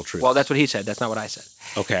universal truth. Well, that's what he said. That's not what I said.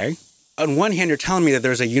 Okay. On one hand, you're telling me that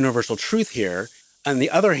there's a universal truth here. On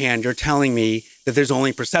the other hand, you're telling me that there's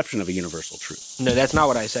only perception of a universal truth. No, that's not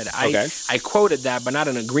what I said. Okay. I quoted that, but not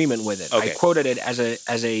in agreement with it. Okay. I quoted it as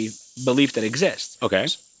a belief that exists. Okay.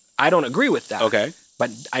 I don't agree with that. Okay.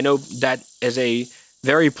 But I know that is a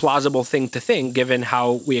very plausible thing to think, given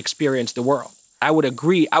how we experience the world. I would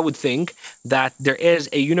agree, I would think that there is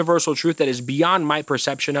a universal truth that is beyond my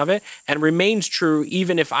perception of it and remains true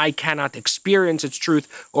even if I cannot experience its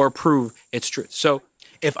truth or prove its truth. So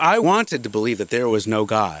if I wanted to believe that there was no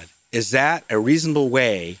God, is that a reasonable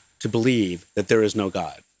way to believe that there is no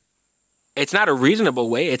God? it's not a reasonable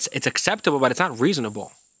way. It's acceptable, but it's not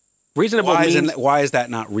reasonable. Reasonable means why is that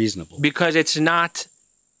not reasonable? because it's not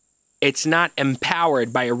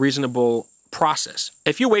empowered by a reasonable process.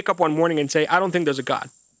 If you wake up one morning and say, I don't think there's a God.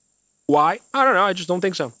 Why? I don't know. I just don't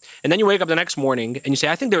think so. And then you wake up the next morning and you say,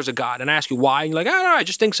 I think there's a God. And I ask you why. And you're like, I don't know. I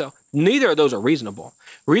just think so. Neither of those are reasonable.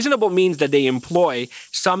 Reasonable means that they employ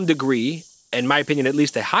some degree, in my opinion, at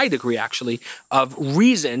least a high degree actually, of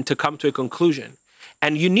reason to come to a conclusion.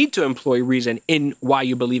 And you need to employ reason in why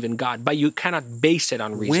you believe in God, but you cannot base it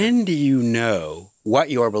on reason. When do you know what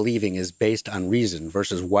you're believing is based on reason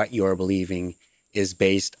versus what you're believing is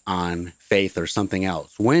based on faith or something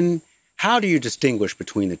else? How do you distinguish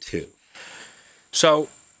between the two? So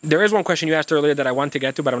there is one question you asked earlier that I want to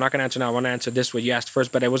get to, but I'm not going to answer now. I want to answer this what you asked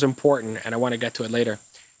first, but it was important and I want to get to it later.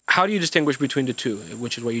 How do you distinguish between the two,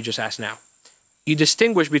 which is what you just asked now? You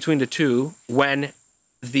distinguish between the two when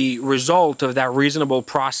the result of that reasonable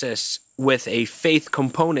process with a faith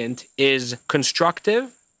component is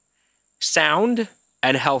constructive, sound,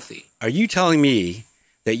 and healthy. Are you telling me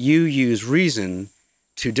that you use reason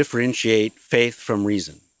to differentiate faith from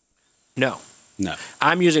reason? No. No.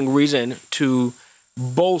 I'm using reason to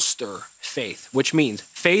bolster faith, which means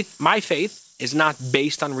my faith is not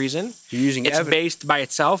based on reason. You're using it's based by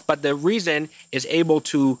itself, but the reason is able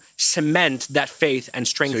to cement that faith and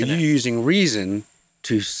strengthen it. So you're using reason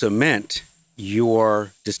to cement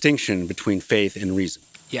your distinction between faith and reason.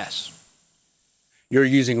 Yes. You're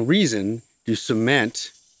using reason to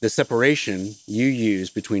cement the separation you use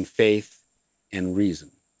between faith and reason.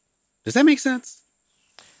 Does that make sense?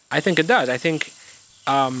 I think it does. I think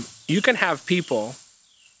you can have people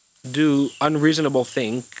do unreasonable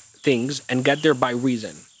things and get there by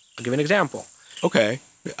reason. I'll give you an example. Okay.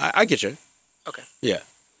 I get you. Okay. Yeah.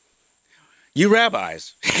 You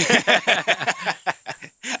rabbis.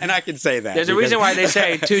 And I can say that. There's a reason why they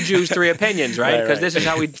say 2 Jews, 3 opinions, right? Because this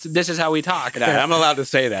is how we talk. I'm allowed to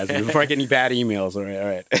say that before I get any bad emails. All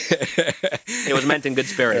right. It was meant in good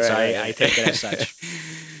spirit, so I take it as such.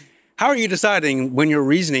 How are you deciding when your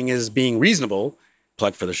reasoning is being reasonable,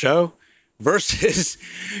 plug for the show, versus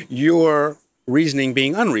your reasoning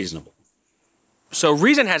being unreasonable? So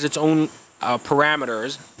reason has its own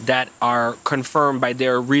parameters that are confirmed by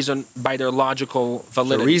their reason, by their logical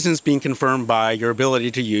validity. So reason's being confirmed by your ability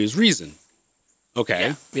to use reason.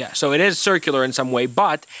 Okay. Yeah. So it is circular in some way,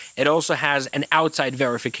 but it also has an outside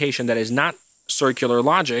verification that is not circular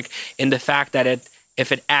logic in the fact that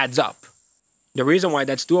if it adds up. The reason why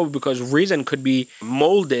that's doable because reason could be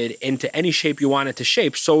molded into any shape you want it to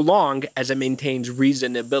shape so long as it maintains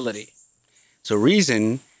reasonability. So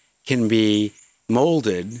reason can be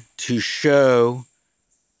molded to show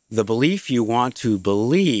the belief you want to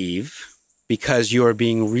believe because you are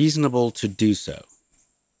being reasonable to do so.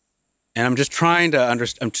 And I'm just trying to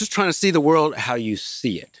understand, I'm just trying to see the world how you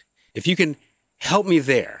see it. If you can help me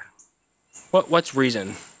there. What's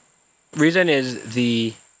reason? Reason is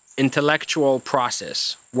the intellectual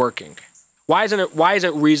process working. Why is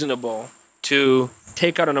it reasonable to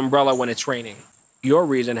take out an umbrella when it's raining? Your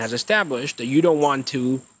reason has established that you don't want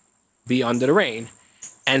to be under the rain.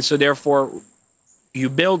 And so therefore you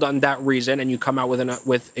build on that reason and you come out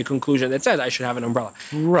with a conclusion that says I should have an umbrella.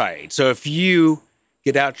 Right. So if you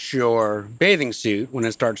get out your bathing suit when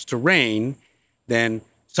it starts to rain, then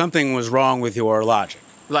something was wrong with your logic.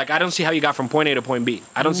 Like, I don't see how you got from point A to point B.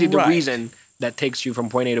 I don't see the reason that takes you from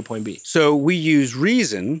point A to point B. So we use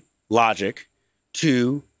reason, logic,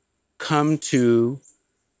 to come to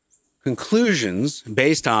conclusions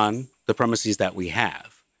based on the premises that we have.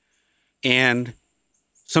 And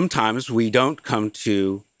sometimes we don't come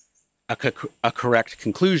to a correct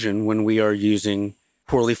conclusion when we are using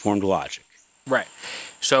poorly formed logic. Right.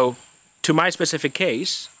 So to my specific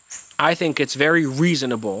case, I think it's very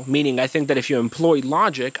reasonable, meaning I think that if you employ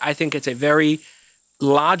logic, I think it's a very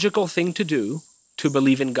logical thing to do to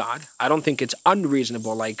believe in God. I don't think it's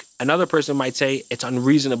unreasonable. Like another person might say it's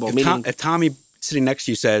unreasonable. If Tommy sitting next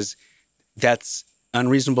to you says that's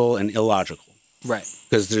unreasonable and illogical. Right.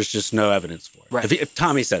 Because there's just no evidence for it. Right. If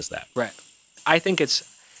Tommy says that. Right. I think it's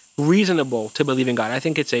reasonable to believe in God. I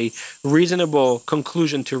think it's a reasonable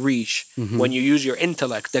conclusion to reach when you use your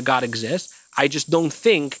intellect that God exists. I just don't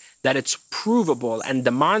think that it's provable and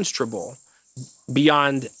demonstrable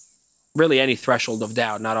beyond really any threshold of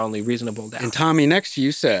doubt, not only reasonable doubt. And Tommy next to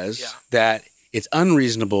you says that it's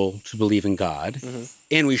unreasonable to believe in God,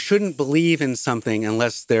 and we shouldn't believe in something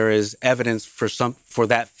unless there is evidence for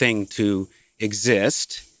that thing to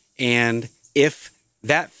exist. And if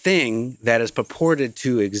that thing that is purported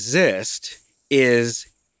to exist is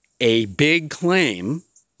a big claim,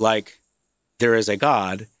 like there is a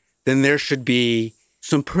God, then there should be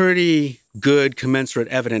some pretty good commensurate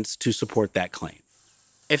evidence to support that claim.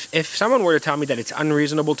 If someone were to tell me that it's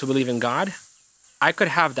unreasonable to believe in God, I could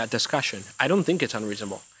have that discussion. I don't think it's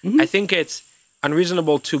unreasonable. I think it's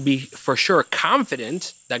unreasonable to be for sure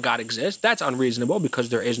confident that God exists. That's unreasonable because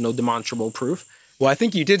there is no demonstrable proof. Well, I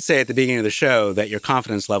think you did say at the beginning of the show that your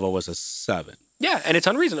confidence level was a 7. Yeah, and it's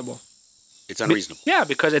unreasonable. It's unreasonable. Yeah,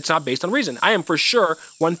 because it's not based on reason. I am for sure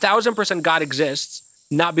 1,000% God exists,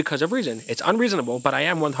 not because of reason. It's unreasonable, but I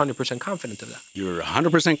am 100% confident of that. You're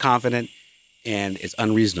 100% confident, and it's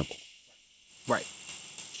unreasonable. Right.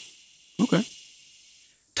 Okay.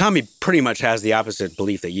 Tommy pretty much has the opposite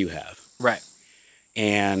belief that you have. Right.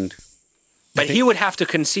 And But he would have to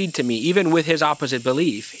concede to me, even with his opposite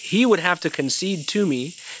belief, he would have to concede to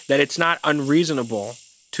me that it's not unreasonable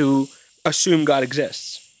to assume God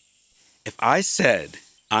exists. if I said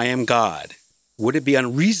I am God, would it be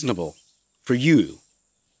unreasonable for you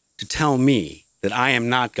to tell me that I am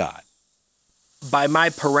not God? By my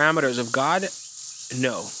parameters of God,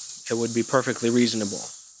 no, it would be perfectly reasonable.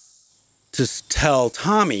 To tell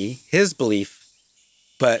Tommy his belief,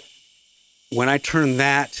 but when I turn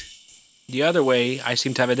that... The other way, I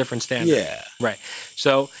seem to have a different standard. Yeah. Right.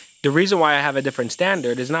 So the reason why I have a different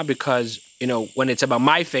standard is not because, when it's about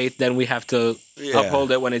my faith, then we have to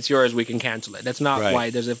uphold it. When it's yours, we can cancel it. That's not why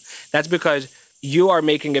there's that's because you are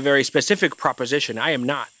making a very specific proposition. I am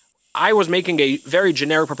not. I was making a very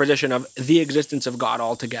generic proposition of the existence of God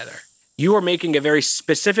altogether. You are making a very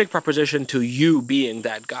specific proposition to you being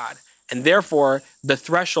that God. And therefore, the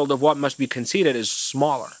threshold of what must be conceded is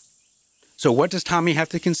smaller. So what does Tommy have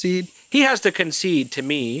to concede? He has to concede to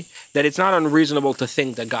me that it's not unreasonable to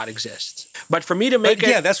think that God exists. But for me to make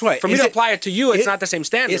it, that's right. For me to apply it to you, it's not the same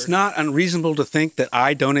standard. It's not unreasonable to think that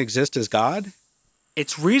I don't exist as God?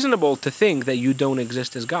 It's reasonable to think that you don't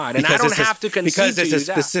exist as God. And I don't have to concede to you because it's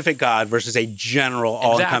a specific God versus a general,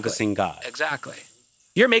 all-encompassing God. Exactly.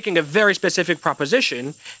 You're making a very specific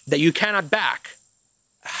proposition that you cannot back.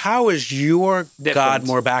 How is your God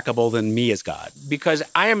more backable than me as God? Because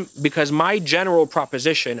my general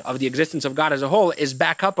proposition of the existence of God as a whole is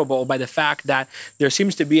back-upable by the fact that there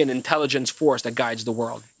seems to be an intelligence force that guides the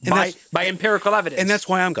world by empirical evidence. And that's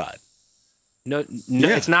why I'm God. No,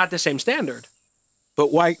 it's not the same standard.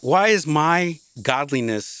 But why is my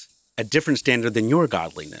godliness a different standard than your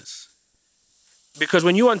godliness? Because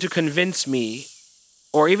when you want to convince me,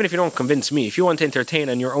 or even if you don't convince me, if you want to entertain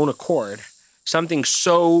on your own accord something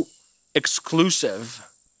so exclusive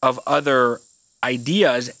of other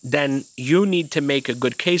ideas, then you need to make a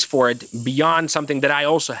good case for it beyond something that I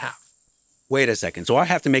also have. Wait a second. So I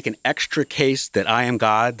have to make an extra case that I am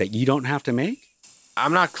God that you don't have to make?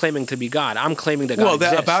 I'm not claiming to be God. I'm claiming that God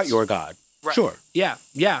exists. About your God. Right. Sure. Yeah.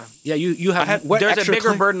 You have. There's a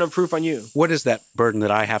bigger burden of proof on you. What is that burden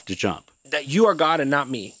that I have to jump? That you are God and not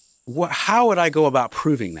me. How would I go about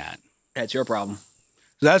proving that? That's your problem.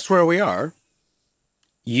 That's where we are.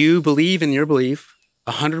 You believe in your belief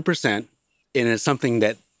 100%, and it's something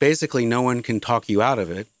that basically no one can talk you out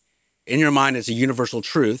of it. In your mind, it's a universal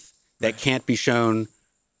truth that can't be shown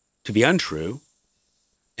to be untrue,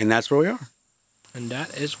 and that's where we are. And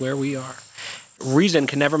that is where we are. Reason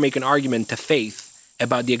can never make an argument to faith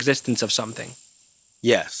about the existence of something.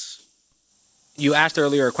 Yes. You asked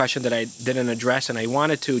earlier a question that I didn't address, and I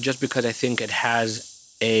wanted to just because I think it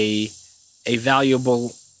has a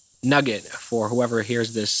valuable nugget for whoever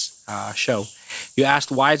hears this show. You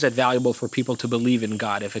asked, why is it valuable for people to believe in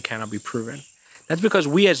God if it cannot be proven? That's because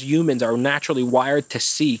we as humans are naturally wired to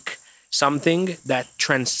seek something that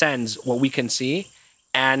transcends what we can see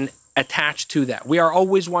and attach to that. We are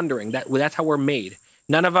always wondering. That's how we're made.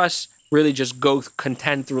 None of us really just go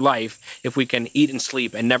content through life if we can eat and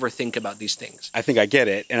sleep and never think about these things. I think I get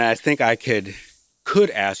it. And I think I could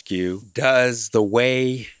ask you, does the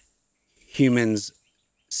way humans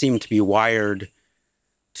seem to be wired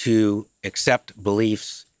to accept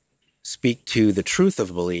beliefs speak to the truth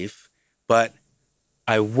of belief? But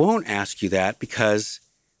I won't ask you that because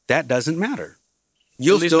that doesn't matter.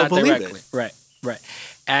 You'll still believe it. Right.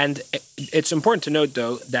 And it's important to note,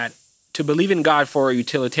 though, that to believe in God for a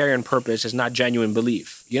utilitarian purpose is not genuine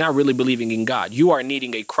belief. You're not really believing in God. You are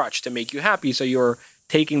needing a crutch to make you happy, so you're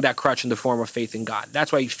taking that crutch in the form of faith in God.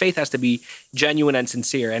 That's why faith has to be genuine and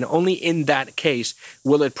sincere, and only in that case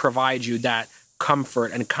will it provide you that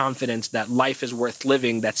comfort and confidence that life is worth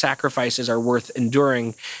living, that sacrifices are worth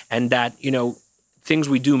enduring, and that, things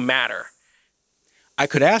we do matter. I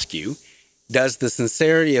could ask you, does the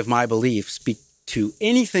sincerity of my belief speak to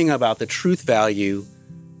anything about the truth value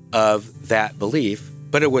of that belief?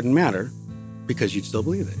 But it wouldn't matter because you'd still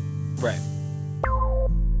believe it. Right.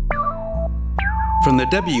 From the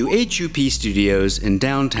WHUP studios in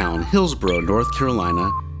downtown Hillsborough, North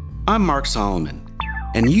Carolina, I'm Mark Solomon,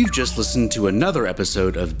 and you've just listened to another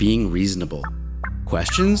episode of Being Reasonable.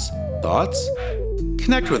 Questions? Thoughts?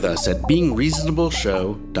 Connect with us at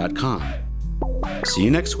beingreasonableshow.com. See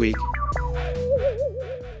you next week.